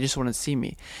ashamed that you just wouldn't see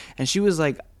me. And she was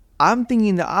like, I'm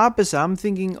thinking the opposite. I'm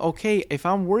thinking, okay, if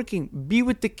I'm working, be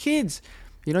with the kids.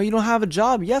 You don't have a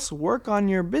job. Yes, work on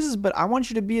your business, but I want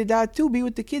you to be a dad too. Be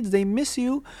with the kids. They miss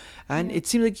you. And it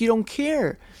seems like you don't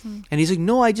care. Mm-hmm. And he's like,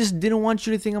 no, I just didn't want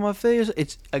you to think I'm a failure.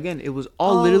 It was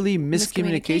all literally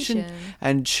miscommunication.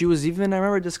 And she was even, I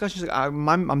remember a discussion, she's like,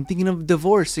 I'm thinking of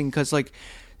divorcing because like,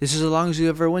 this is as long as you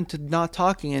ever went to not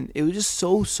talking. And it was just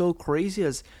so crazy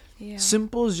as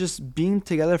simple as just being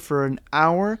together for an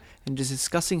hour and just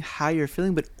discussing how you're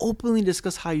feeling, but openly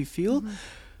discuss how you feel. Mm-hmm.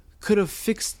 Could have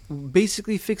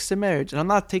basically fixed the marriage. And I'm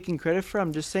not taking credit for it.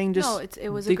 I'm just saying it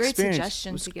was a great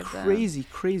suggestion to give them.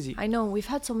 Crazy. I know. We've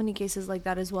had so many cases like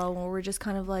that as well where we're just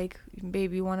kind of like,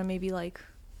 babe, you want to maybe like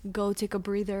go take a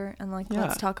breather and like,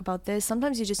 let's talk about this.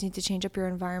 Sometimes you just need to change up your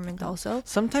environment also.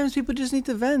 Sometimes people just need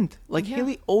to vent. Like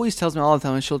Haley always tells me all the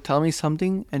time, and she'll tell me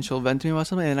something and she'll vent to me about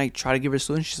something and I try to give her a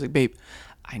solution. She's like, babe,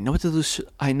 I know what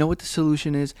the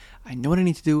solution is. I know what I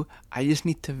need to do. I just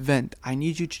need to vent. I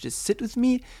need you to just sit with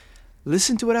me,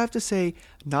 listen to what I have to say,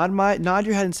 nod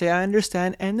your head and say, I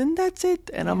understand, and then that's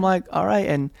it. And I'm like, all right.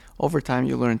 And over time,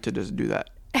 you learn to just do that.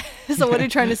 So what are you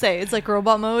trying to say? It's like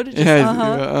robot mode? Just,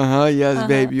 yes,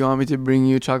 babe. You want me to bring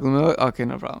you chocolate milk? Okay,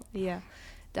 no problem. Yeah,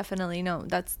 definitely. No,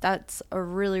 that's a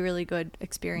really, really good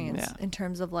experience in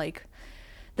terms of like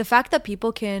the fact that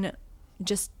people can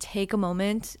just take a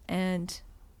moment and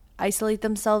isolate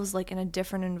themselves like in a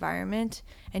different environment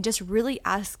and just really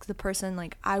ask the person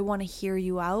like, I want to hear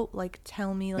you out, like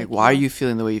tell me like why are you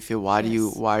feeling the way you feel, why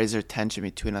is there tension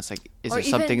between us, like is there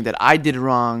something that I did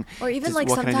wrong, or even like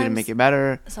what can I do to make it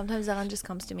better? Sometimes Eran just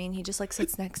comes to me and he just like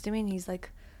sits next to me and he's like,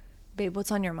 babe,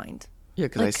 what's on your mind? Yeah,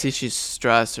 because like, I see she's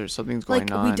stressed or something's going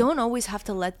on. We don't always have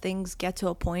to let things get to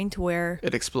a point where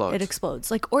it explodes.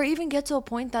 Like, or even get to a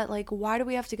point that like, why do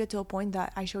we have to get to a point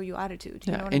that I show you attitude?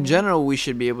 You know what I mean? General, we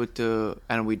should be able to,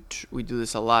 and we do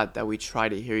this a lot, that we try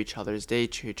to hear each other's day,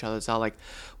 hear each other's out, like,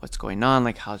 what's going on,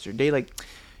 like, how's your day, like,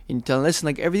 and tell them, listen,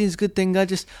 like, everything's good, thank God, I'm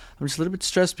just a little bit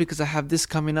stressed because I have this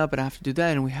coming up and I have to do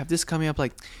that, and we have this coming up,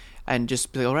 like. And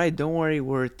just be like, all right, don't worry,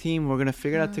 we're a team. We're going to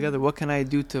figure it out together. What can I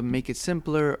do to make it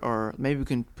simpler? Or maybe we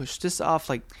can push this off.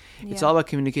 Like, it's all about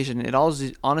communication. It all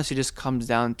honestly just comes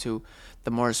down to the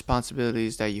more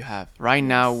responsibilities that you have. Right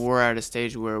now, we're at a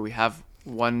stage where we have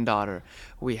one daughter.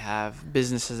 We have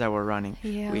businesses that we're running.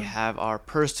 Yeah. We have our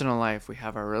personal life. We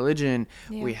have our religion.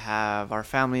 Yeah. We have our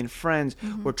family and friends.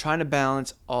 Mm-hmm. We're trying to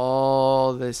balance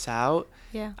all this out.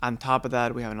 Yeah. On top of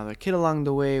that, we have another kid along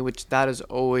the way, which that is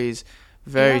always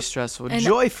very stressful, and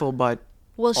joyful, but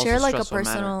we'll share like a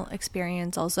personal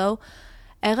experience also.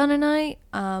 Eran and I,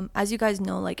 as you guys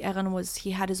know, like Eran he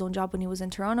had his own job when he was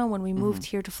in Toronto. When we moved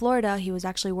here to Florida, he was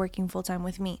actually working full time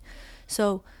with me.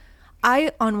 So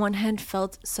I, on one hand,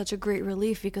 felt such a great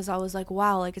relief because I was like,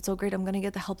 wow, like it's so great. I'm going to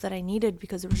get the help that I needed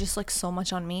because there was just like so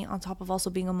much on me on top of also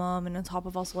being a mom and on top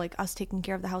of also like us taking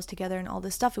care of the house together and all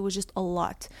this stuff. It was just a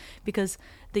lot because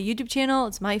the YouTube channel,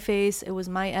 it's my face. It was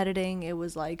my editing. It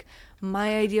was like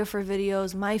my idea for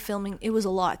videos, my filming. It was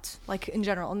a lot, like in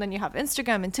general. And then you have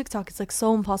Instagram and TikTok. It's like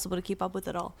so impossible to keep up with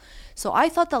it all. So I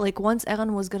thought that like once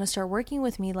Eran was going to start working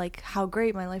with me, like how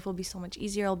great, my life will be so much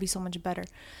easier. I'll be so much better.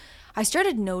 I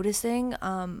started noticing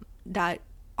that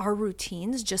our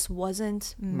routines just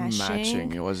wasn't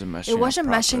meshing. It wasn't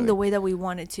meshing the way that we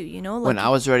wanted to, you know? Like, when I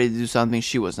was ready to do something,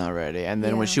 she was not ready. And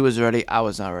then when she was ready, I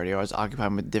was not ready. Or I was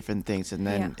occupied with different things. And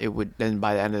then then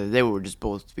by the end of the day, we would just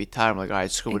both be tired. I'm like, all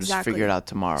right, screw, we'll just figure it out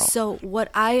tomorrow. So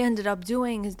what I ended up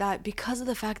doing is that because of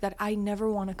the fact that I never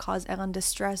want to cause Eran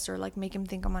distress or like make him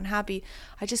think I'm unhappy,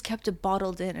 I just kept it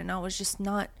bottled in. And I was just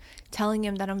not telling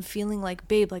him that I'm feeling like,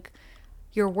 babe, like,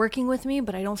 you're working with me,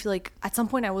 but I don't feel like, at some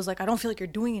point I was like, I don't feel like you're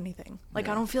doing anything. Like,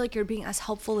 I don't feel like you're being as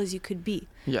helpful as you could be.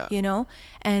 Yeah. You know?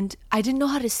 And I didn't know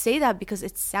how to say that because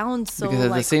it sounds so, because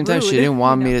at the same time, she didn't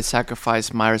want me to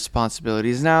sacrifice my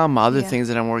responsibilities now, my other things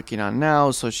that I'm working on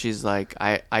now. So she's like,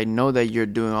 I know that you're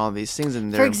doing all these things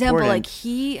and they're important. For example, like,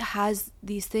 he has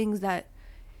these things that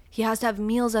he has to have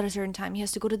meals at a certain time. He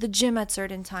has to go to the gym at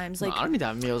certain times. Like, no, I don't need to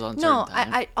have meals on certain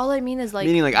times. No, all I mean is like...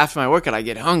 Meaning like after my workout, I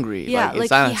get hungry. Yeah, like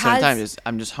it's not at a certain time.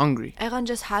 I'm just hungry. Eran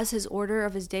just has his order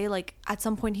of his day. Like at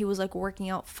some point he was like working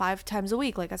out 5 times a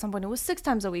week. Like at some point it was 6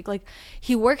 times a week. Like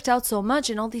he worked out so much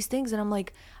and all these things. And I'm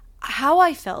like, how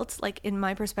I felt, like in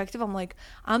my perspective, I'm like,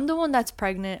 I'm the one that's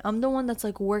pregnant. I'm the one that's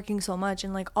like working so much.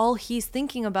 And like all he's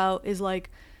thinking about is like,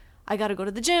 I gotta go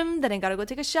to the gym, then I gotta go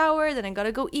take a shower, then I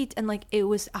gotta go eat. And like it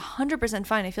was 100%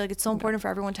 fine. I feel like it's so important for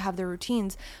everyone to have their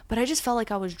routines, but I just felt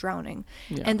like I was drowning.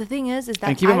 Yeah. And the thing is that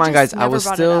and keep in mind, guys, I was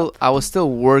never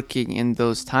still working in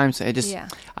those times. Yeah.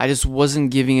 I just wasn't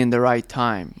giving in the right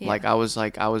time. Yeah. Like I was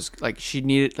like she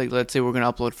needed, like, let's say we're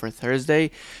gonna upload for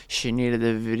Thursday, she needed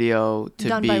the video to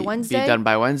Done be by Wednesday? done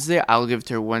by Wednesday. I'll give it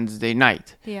to her Wednesday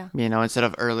night. Yeah. You know, instead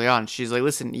of early on. She's like,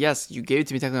 listen, yes, you gave it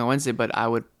to me technically on Wednesday, but I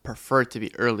would prefer it to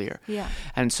be earlier. Yeah.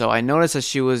 And so I noticed that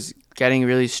she was getting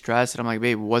really stressed, and I'm like,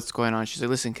 babe, what's going on? She's like,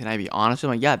 listen, can I be honest with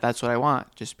you? I'm like, yeah, that's what I want.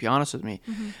 Just be honest with me.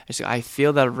 Mm-hmm. She's like, I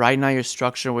feel that right now your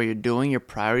structure, what you're doing, your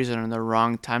priorities are in the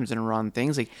wrong times and wrong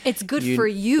things. Like, It's good for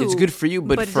you. It's good for you,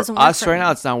 but it for doesn't work us for right me.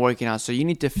 now, it's not working out. So you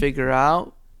need to figure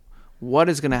out what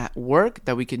is going to work,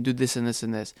 that we can do this and this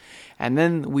and this. And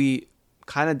then we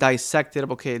kind of dissected,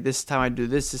 okay, this time I do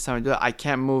this time I do that. I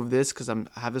can't move this because I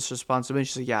have this responsibility.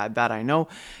 She's like, yeah, that I know.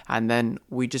 And then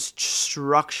we just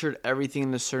structured everything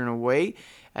in a certain way.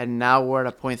 And now we're at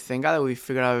a point, thank God, that we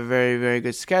figured out a very, very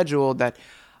good schedule that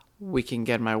we can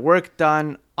get my work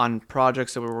done on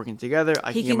projects that we're working together.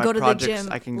 I He can get can my go to the projects.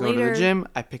 gym I can go to later. the gym.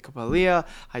 I pick up Aaliyah.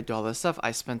 I do all this stuff.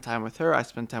 I spend time with her. I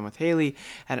spend time with Haley.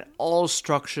 And it all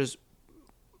structures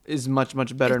is much,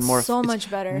 much better and It's more so it's much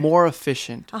better. more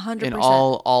efficient 100%. in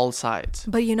all sides.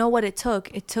 But you know what it took?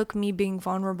 It took me being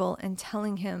vulnerable and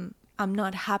telling him I'm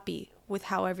not happy with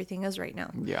how everything is right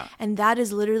now. Yeah. And that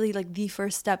is literally like the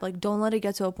first step. Like, don't let it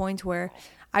get to a point where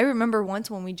I remember once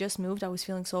when we just moved, I was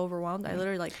feeling so overwhelmed. I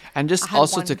literally like. And I just had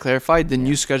also one- to clarify, the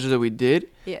new schedule that we did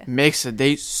Yeah. makes the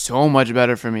day so much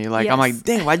better for me. Like, I'm like, Yes.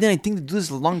 dang, why didn't I think to do this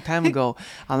a long time ago?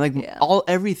 I'm like, Yeah.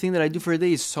 everything that I do for a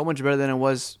day is so much better than it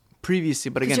was previously.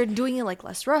 But Because again, you're doing it like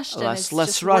less rushed. And it's less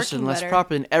just rushed and working less better.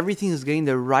 proper, and everything is getting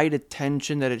the right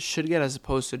attention that it should get, as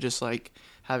opposed to just like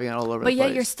having it all over But the yet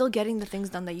place. you're still getting the things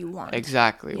done that you want.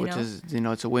 Exactly, you which know? is,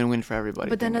 it's a win-win for everybody.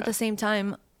 But then Thank at the God. same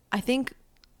time, I think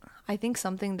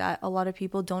something that a lot of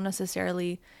people don't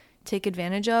necessarily take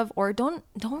advantage of or don't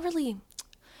really.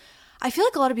 I feel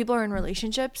like a lot of people are in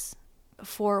relationships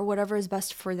for whatever is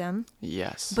best for them.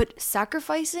 Yes. But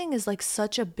sacrificing is like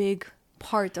such a big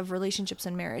part of relationships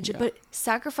and marriage. Yeah. But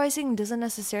sacrificing doesn't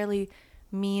necessarily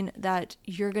mean that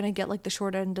you're gonna get like the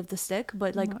short end of the stick,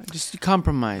 but like just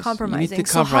compromise. You need to Compromising.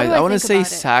 So how compromise. do I I want to think say about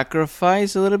it?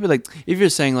 sacrifice a little bit. Like, if you're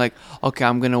saying like, okay,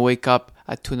 I'm gonna wake up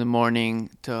at 2 a.m.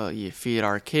 to feed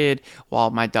our kid while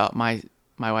my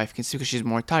wife can sleep because she's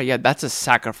more tired. Yeah, that's a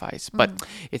sacrifice, but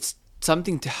it's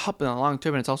something to help in the long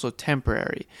term, and it's also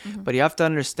temporary. But you have to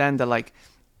understand that,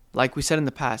 like we said in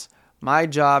the past, my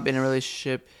job in a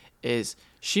relationship is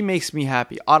she makes me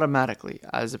happy automatically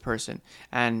as a person,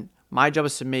 and my job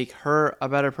is to make her a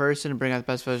better person and bring out the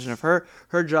best version of her.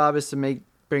 Her job is to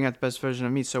bring out the best version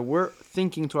of me. So we're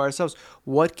thinking to ourselves,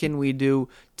 what can we do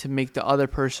to make the other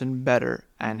person better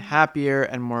and happier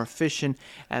and more efficient?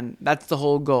 And that's the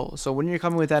whole goal. So when you're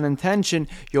coming with that intention,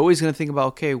 you're always going to think about,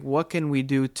 okay, what can we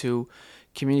do to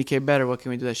communicate better? What can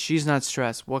we do that she's not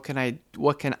stressed? What can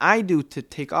I do to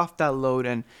take off that load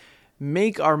and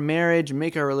make our marriage,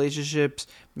 make our relationships,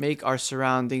 make our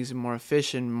surroundings more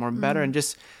efficient, more better, and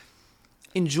just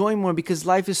enjoy more, because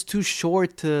life is too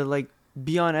short to like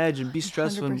be on edge and be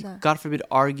stressful 100%. and, God forbid,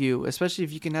 argue, especially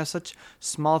if you can have such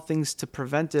small things to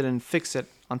prevent it and fix it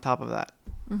on top of that.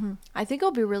 I think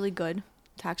it'll be really good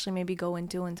to actually maybe go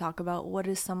into and talk about what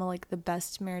is some of like the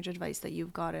best marriage advice that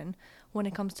you've gotten when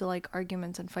it comes to like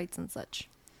arguments and fights and such.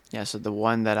 Yeah, so the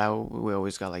one that we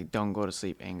always got, like, don't go to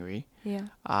sleep angry. Yeah.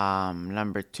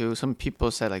 Number 2, some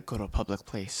people said, like, go to a public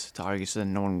place to argue so that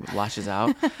no one lashes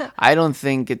out. I don't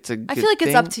think it's a good I feel like it's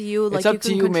thing. up to you. Like, it's up you to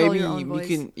can you. control Maybe your own you voice.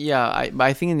 can. Yeah, but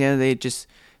I think in the end of the day, just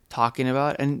talking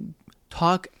about and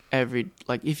talk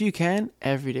if you can,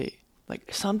 every day.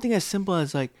 Like, something as simple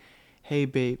as like, hey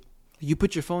babe, you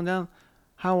put your phone down.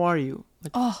 How are you?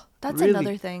 Like, Oh, that's really?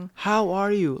 another thing. How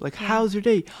are you? Like, how's your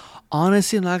day?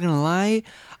 Honestly, I'm not gonna lie.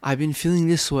 I've been feeling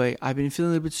this way. I've been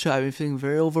feeling a bit stressed. I've been feeling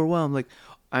very overwhelmed. Like,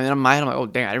 I mean, in my head, I'm like, oh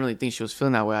dang, I didn't really think she was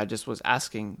feeling that way. I just was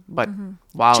asking. But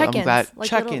wow, Check-ins, I'm glad. like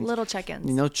Check-ins. little check-ins.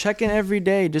 You know, check in every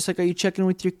day, just like how you check in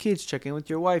with your kids, check in with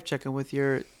your wife, check in with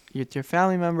your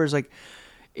family members. Like,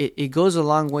 it goes a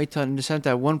long way to understand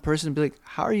that one person be like,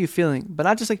 how are you feeling? But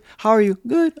not just like, how are you?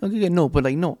 Good. Okay, good. No, but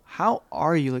like, no, how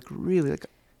are you? Like, really? Like,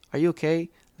 are you okay?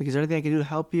 Like, is there anything I can do to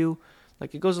help you?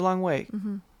 Like, it goes a long way.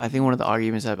 I think one of the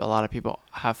arguments that a lot of people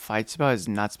have fights about is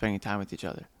not spending time with each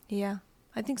other. Yeah.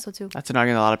 I think so too. That's an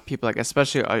argument a lot of people, like,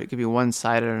 especially it could be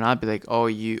one-sided or not, be like,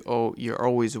 you're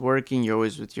always working, you're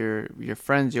always with your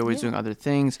friends, you're always doing other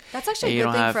things. That's actually a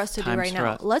good thing for us to do right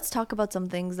now. Let's talk about some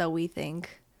things that we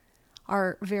think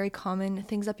are very common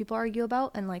things that people argue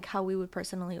about, and like how we would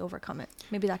personally overcome it.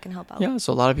 Maybe that can help out. Yeah,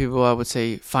 so a lot of people, I would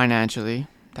say, financially,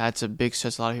 that's a big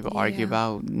stress a lot of people argue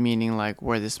about, meaning like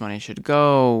where this money should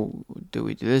go. Do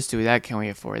we do this? Do we that? Can we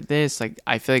afford this? Like,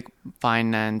 I feel like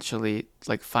financially,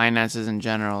 like finances in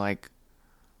general, like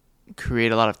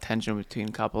create a lot of tension between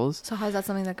couples. So how is that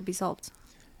something that could be solved?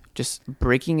 Just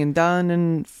breaking it down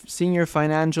and seeing your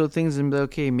financial things and be like,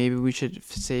 okay, maybe we should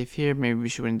save here. Maybe we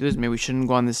shouldn't do this. Maybe we shouldn't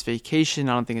go on this vacation.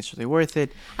 I don't think it's really worth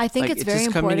it. I think like, it's very just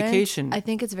important. Communication. I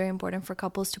think it's very important for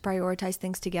couples to prioritize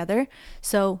things together.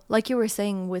 So like you were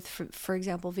saying with, for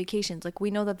example, vacations, like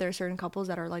we know that there are certain couples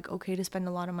that are like okay to spend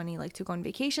a lot of money, like to go on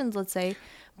vacations, let's say,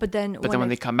 but then when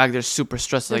they come back, they're super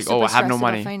stressed. Like, I have no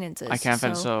money. Finances. I can't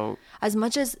find so. As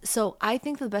much as I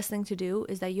think the best thing to do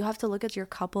is that you have to look at your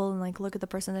couple and like look at the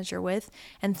person that you're with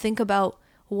and think about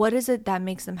what is it that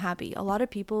makes them happy. A lot of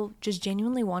people just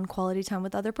genuinely want quality time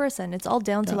with the other person. It's all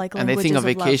down to like languages of love. And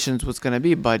they think of vacations what's going to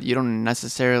be, but you don't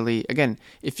necessarily, again,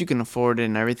 if you can afford it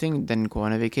and everything, then go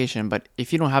on a vacation. But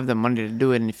if you don't have the money to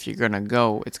do it and if you're going to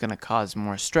go, it's going to cause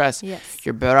more stress. Yes.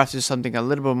 You're better off to do something a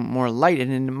little bit more light,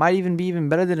 and it might even be even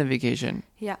better than a vacation.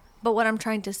 Yeah. But what I'm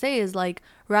trying to say is like,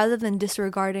 rather than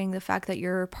disregarding the fact that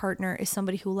your partner is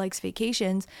somebody who likes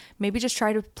vacations, maybe just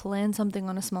try to plan something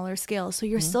on a smaller scale. So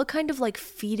you're still kind of like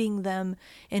feeding them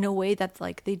in a way that's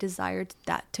like they desire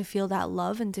that, to feel that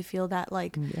love and to feel that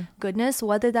like goodness,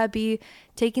 whether that be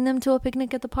taking them to a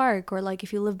picnic at the park, or like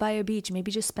if you live by a beach,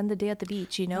 maybe just spend the day at the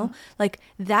beach, you know? Like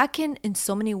that can in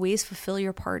so many ways fulfill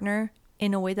your partner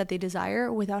in a way that they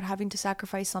desire without having to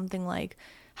sacrifice something like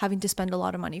having to spend a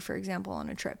lot of money, for example, on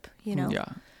a trip, you know? Yeah.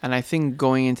 And I think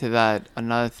going into that,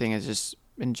 another thing is just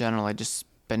in general, like just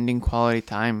spending quality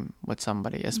time with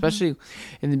somebody, especially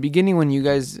in the beginning when you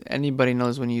guys, anybody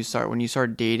knows when you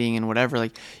start dating and whatever,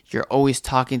 like you're always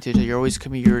talking to each other,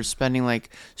 you're spending like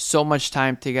so much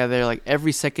time together, like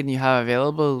every second you have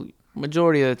available,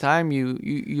 majority of the time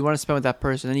you want to spend with that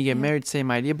person. Then you get married, same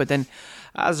idea. But then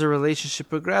as the relationship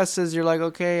progresses, you're like,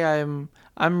 okay, I'm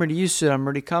already used to it. I'm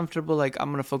already comfortable. Like,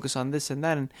 I'm going to focus on this and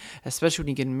that. And especially when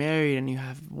you get married and you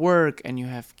have work and you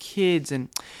have kids and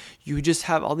you just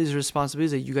have all these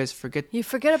responsibilities that you guys forget. You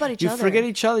forget about each other. You forget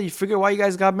each other. You forget why you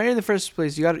guys got married in the first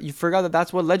place. You forgot that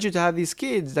that's what led you to have these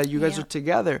kids, that you guys are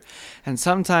together. And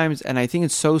sometimes, and I think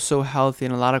it's so healthy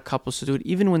in a lot of couples to do it,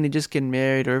 even when they just get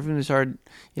married or even when they start,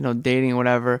 dating or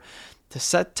whatever, to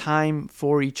set time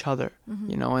for each other,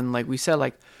 and like we said,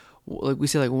 like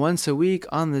once a week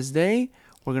on this day,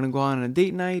 we're going to go on a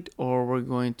date night, or we're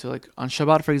going to, like, on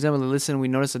Shabbat, for example, listen, we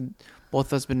noticed that both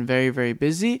of us been very, very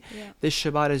busy. Yeah. This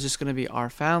Shabbat is just going to be our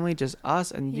family, just us.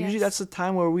 And usually that's the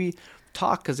time where we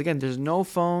talk. Because, again, there's no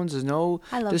phones, there's no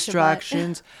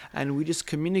distractions. And we just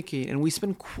communicate. And we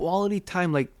spend quality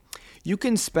time. Like, you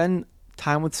can spend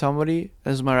time with somebody,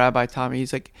 as my rabbi taught me,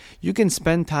 he's like, you can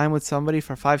spend time with somebody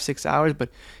for 5-6 hours, but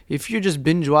if you're just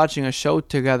binge watching a show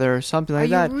together or something like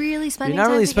that, you're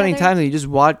not really spending time. You just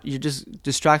watch, you're just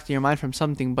distracting your mind from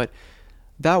something. But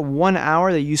that 1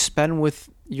 hour that you spend with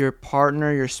your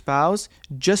partner, your spouse,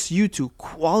 just you two,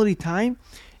 quality time,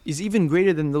 is even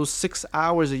greater than those 6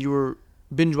 hours that you were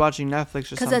binge watching Netflix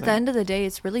or something. Because at the end of the day,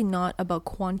 it's really not about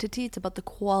quantity, it's about the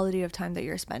quality of time that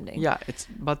you're spending. Yeah, it's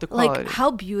about the quality. Like,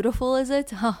 how beautiful is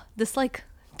it? This like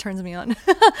turns me on.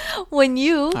 When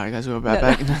you, all right guys, we're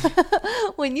back.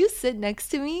 When you sit next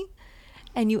to me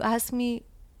and you ask me,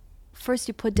 first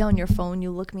you put down your phone,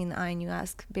 you look me in the eye and you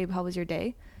ask, babe, how was your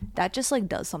day? That just like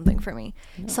does something for me.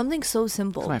 Yeah. Something so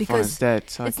simple. My because phone is dead,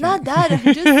 so it's not that.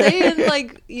 I'm just saying,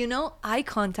 like, eye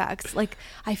contact. Like,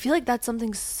 I feel like that's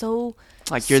something so,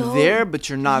 like, you're there but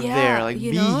you're not there. Like,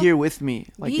 be here with me.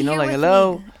 Like, like,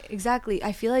 hello. Me. Exactly.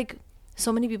 I feel like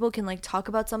so many people can like talk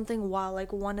about something while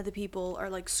like one of the people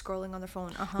are like scrolling on their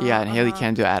phone. And Haley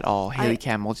can't do it at all. Haley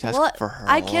can't multitask for her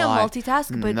I can't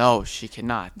multitask, but no, she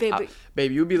cannot. Babe,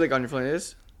 you'd be like on your phone like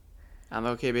this. I'm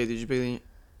like, okay, babe, did you be?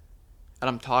 And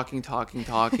I'm talking.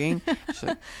 She's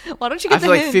like, why don't you get after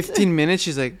like 15 minutes,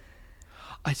 she's like,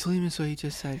 I totally missed what you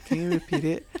just said. Can you repeat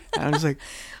it? And I'm just like,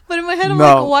 but in my head, I'm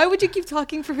like, why would you keep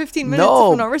talking for 15 minutes if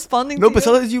I'm not responding to you? No, but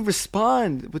sometimes you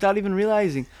respond without even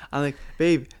realizing. I'm like,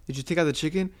 babe, did you take out the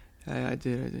chicken? I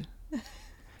did.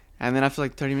 And then after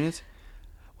like 30 minutes,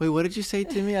 wait, what did you say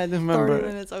to me? I don't remember. 30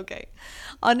 minutes, okay.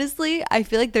 Honestly, I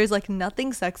feel like there's like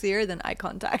nothing sexier than eye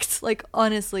contact. Like,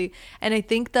 honestly. And I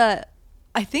think that's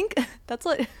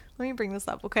what, let me bring this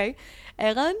up, okay?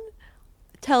 Eran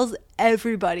tells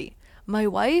everybody, my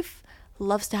wife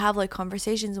loves to have like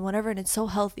conversations and whatever, and it's so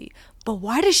healthy. But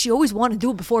why does she always want to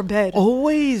do it before bed?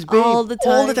 Always, babe. All the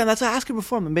time. All the time. That's why I asked her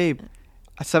before, babe.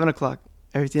 At 7 o'clock,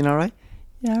 everything all right?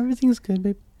 Yeah, everything's good,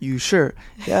 babe. You sure?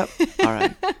 Yep. All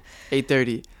right.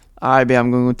 8:30. All right, babe. I'm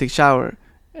going to take a shower.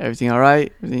 Everything all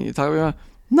right? Everything you talking about?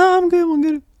 No, I'm good. I'm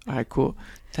good. All right, cool.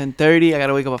 10:30. I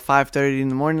gotta wake up at 5:30 in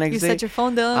the morning next day. You set your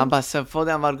phone down. I'm about to set the phone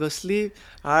down. I'm about to go sleep.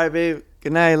 All right, babe.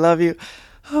 Good night. Love you.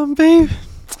 Babe.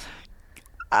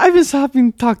 I've been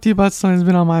having to talk to you about something that's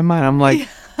been on my mind. I'm like,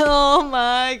 oh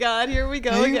my God, here we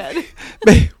go again.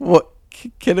 Babe, what?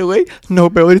 Can it wait? No,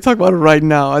 babe, we need to talk about it right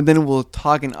now. And then we'll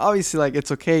talk. And obviously, like,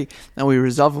 it's okay. And we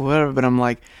resolve it, whatever. But I'm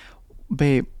like,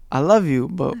 babe, I love you.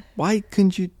 But why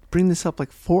couldn't you bring this up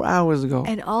like 4 hours ago?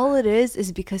 And all it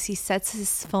is because he sets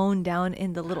his phone down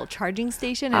in the little charging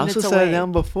station, and I also it's set away. it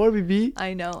down before, BB.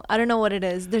 I know. I don't know what it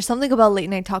is. There's something about late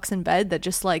night talks in bed that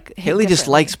just like Haley just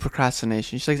likes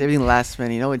procrastination. She likes everything last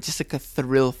minute. You know, it's just like a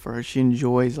thrill for her. She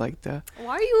enjoys like the.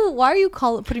 Why are you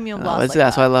putting me on blast? Like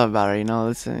that's that? what I love about her. You know,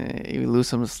 listen, you lose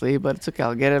some sleep, but it's okay.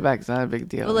 I'll get it back. It's not a big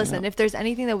deal. But listen, if there's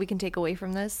anything that we can take away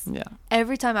from this,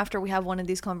 every time after we have one of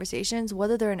these conversations,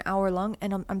 whether they're an hour long,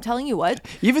 and I'm telling you what,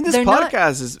 even this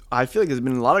podcast I feel like it's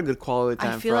been a lot of good quality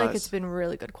time for us. I feel like it's been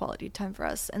really good quality time for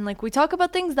us. And like we talk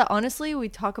about things that honestly, we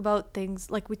talk about things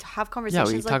like we have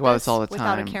conversations we talk about this all the time.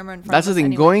 Without a camera in front That's of us. The thing.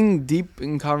 Anyway. Going deep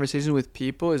in conversation with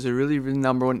people is a really, really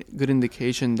number one good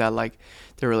indication that like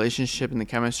the relationship and the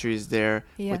chemistry is there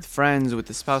with friends, with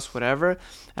the spouse, whatever.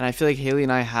 And I feel like Haley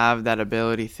and I have that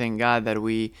ability, thank God, that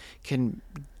we can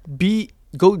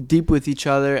go deep with each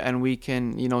other, and we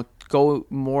can, you know, go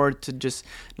more to just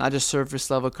not just surface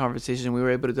level conversation. We were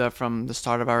able to do that from the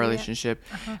start of our relationship.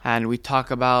 And we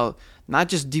talk about not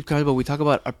just deep conversation, but we talk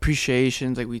about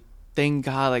appreciations. Like we thank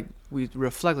God, like we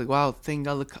reflect, like, wow, thank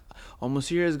God, look,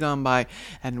 almost a year has gone by,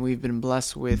 and we've been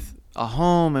blessed with a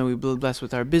home, and we've been blessed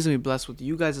with our business, we've blessed with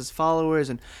you guys as followers,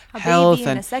 and health,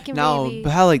 and now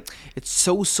how like it's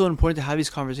so important to have these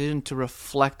conversations, to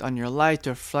reflect on your life,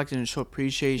 to reflect and show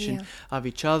appreciation of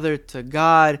each other, to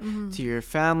God, to your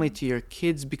family, to your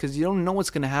kids, because you don't know what's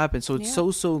going to happen. So it's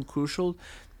so crucial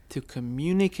to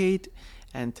communicate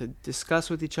and to discuss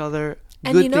with each other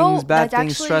good things, bad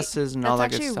things, stresses, and all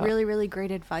that good stuff. That's actually really, really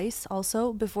great advice.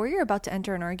 Also, before you're about to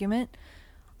enter an argument,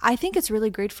 I think it's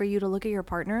really great for you to look at your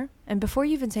partner, and before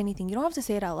you even say anything, you don't have to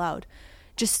say it out loud.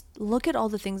 Just look at all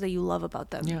the things that you love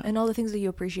about them and all the things that you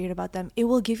appreciate about them. It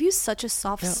will give you such a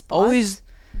soft spot. Always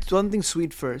one thing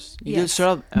sweet first. You just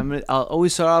start off. I'll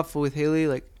always start off with Haley,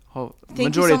 like,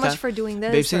 thank you so much for doing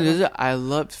this.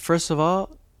 Babe, first of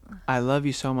all, I love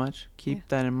you so much. Keep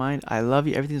that in mind. I love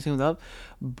you. Everything's with love.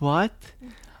 But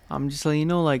I'm just letting you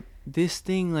know, like, this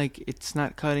thing, like, it's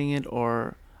not cutting it,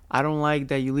 or I don't like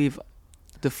that you leave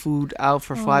the food out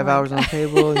for 5 hours on the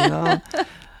table, you know.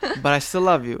 But I still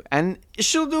love you, and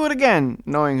she'll do it again,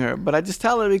 knowing her. But I just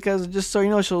tell her, because just so you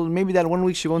know, she'll maybe that 1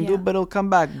 week she won't do it, but it'll come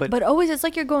back. But always, it's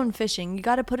like you're going fishing. You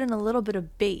got to put in a little bit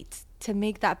of bait to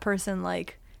make that person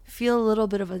like feel a little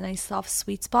bit of a nice soft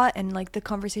sweet spot, and like the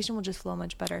conversation will just flow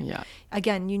much better.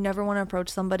 Again, you never want to approach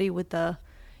somebody with the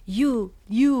you,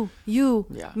 me,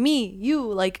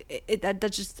 you, like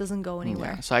that just doesn't go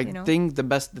anywhere. So I think the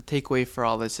takeaway for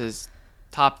all this is,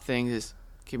 top thing is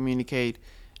communicate,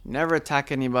 never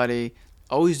attack anybody,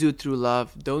 always do it through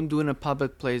love, don't do it in a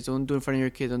public place, don't do it in front of your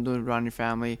kids, don't do it around your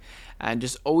family, and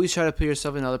just always try to put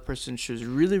yourself in another person's shoes,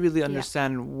 really, really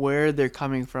understand where they're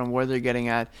coming from, where they're getting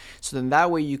at, so then that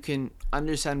way you can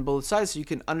understand both sides, so you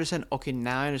can understand, okay,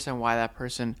 now I understand why that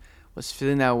person was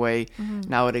feeling that way.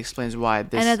 Now it explains why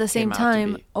this. And at the same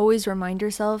time, always remind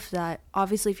yourself that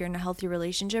obviously if you're in a healthy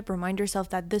relationship, remind yourself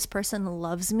that this person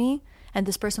loves me and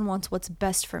this person wants what's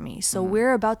best for me. So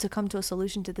we're about to come to a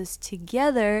solution to this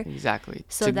together. Exactly.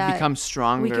 So to that become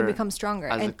stronger. We can become stronger.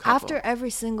 And after every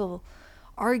single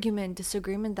argument,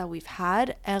 disagreement that we've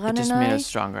had, Eran and I, made us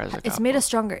stronger as a couple. It's made us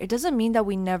stronger. It doesn't mean that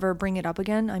we never bring it up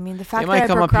again. I mean, the fact that it might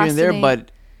come up here and there,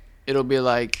 but it'll be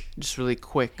like just really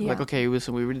quick. Like, okay,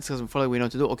 listen, we really discussed before, like, we know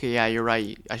what to do. Okay, yeah, you're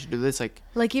right, I should do this.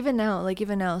 Like even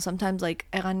now, sometimes like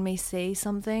Eran may say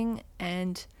something,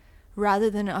 and rather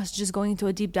than us just going into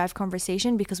a deep dive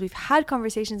conversation, because we've had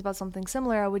conversations about something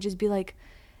similar, I would just be like,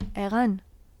 Eran,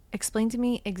 explain to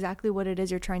me exactly what it is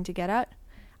you're trying to get at.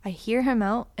 I hear him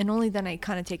out, and only then I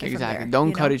kind of take it from there.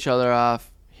 Don't cut each other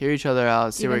off. Hear each other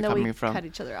out. See where you're coming from. Cut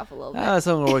each other off a little bit. That's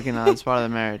something we're working on. It's part of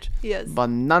the marriage. Yes.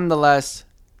 But nonetheless,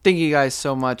 thank you guys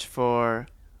so much for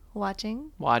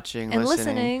watching, and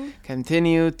listening.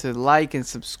 Continue to like and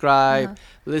subscribe.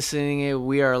 Listening it.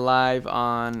 We are live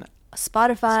on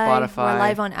Spotify. We're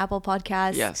live on Apple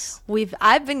Podcasts. Yes.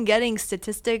 I've been getting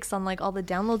statistics on like all the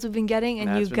downloads we've been getting,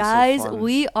 and you been guys, so fun.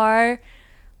 we are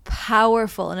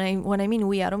powerful. And when I mean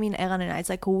we, I don't mean Eran and I. It's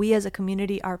like we as a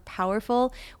community are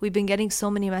powerful. We've been getting so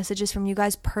many messages from you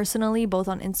guys personally, both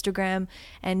on Instagram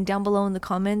and down below in the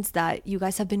comments, that you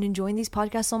guys have been enjoying these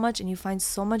podcasts so much and you find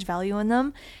so much value in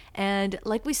them. And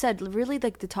like we said, really,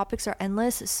 like, the topics are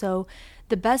endless. So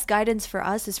the best guidance for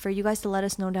us is for you guys to let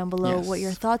us know down below what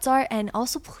your thoughts are. And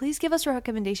also, please give us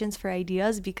recommendations for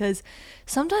ideas, because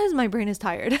sometimes my brain is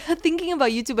tired thinking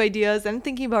about YouTube ideas and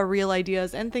thinking about real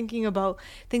ideas and thinking about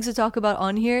things to talk about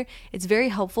on here. It's very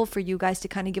helpful for you guys to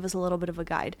kind of give us a little bit of a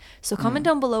guide. So comment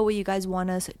down below what you guys want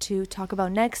us to talk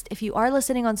about next. If you are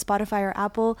listening on Spotify or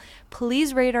Apple,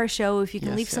 please rate our show. If you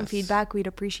can leave some feedback, we'd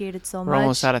appreciate it so much. We're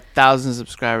almost at 1,000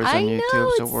 subscribers on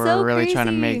YouTube, so it's we're so really trying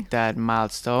to crazy. make that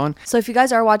milestone. So if you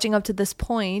guys are watching up to this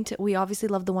point, we obviously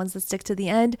love the ones that stick to the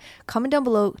end. Comment down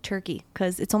below turkey,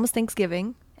 because it's almost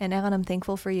Thanksgiving, and Eran, I'm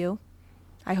thankful for you.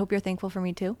 I hope you're thankful for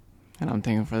me too. And I'm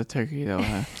thankful for the turkey, though.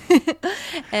 Huh?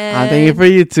 And I'm thankful for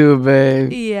you too,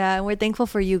 babe. yeah, and we're thankful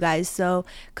for you guys. So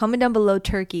comment down below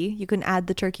turkey. You can add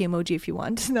the turkey emoji if you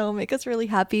want. That'll make us really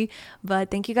happy. But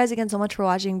thank you guys again so much for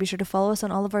watching. Be sure to follow us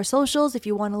on all of our socials. If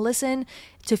you want to listen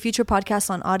to future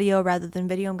podcasts on audio rather than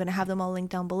video, I'm going to have them all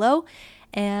linked down below.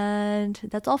 And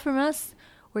that's all from us.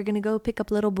 We're going to go pick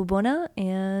up little Bubona,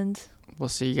 and We'll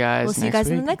see you guys we'll see you next guys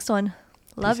in week. the next one.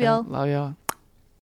 Love Peace y'all. out. Love y'all.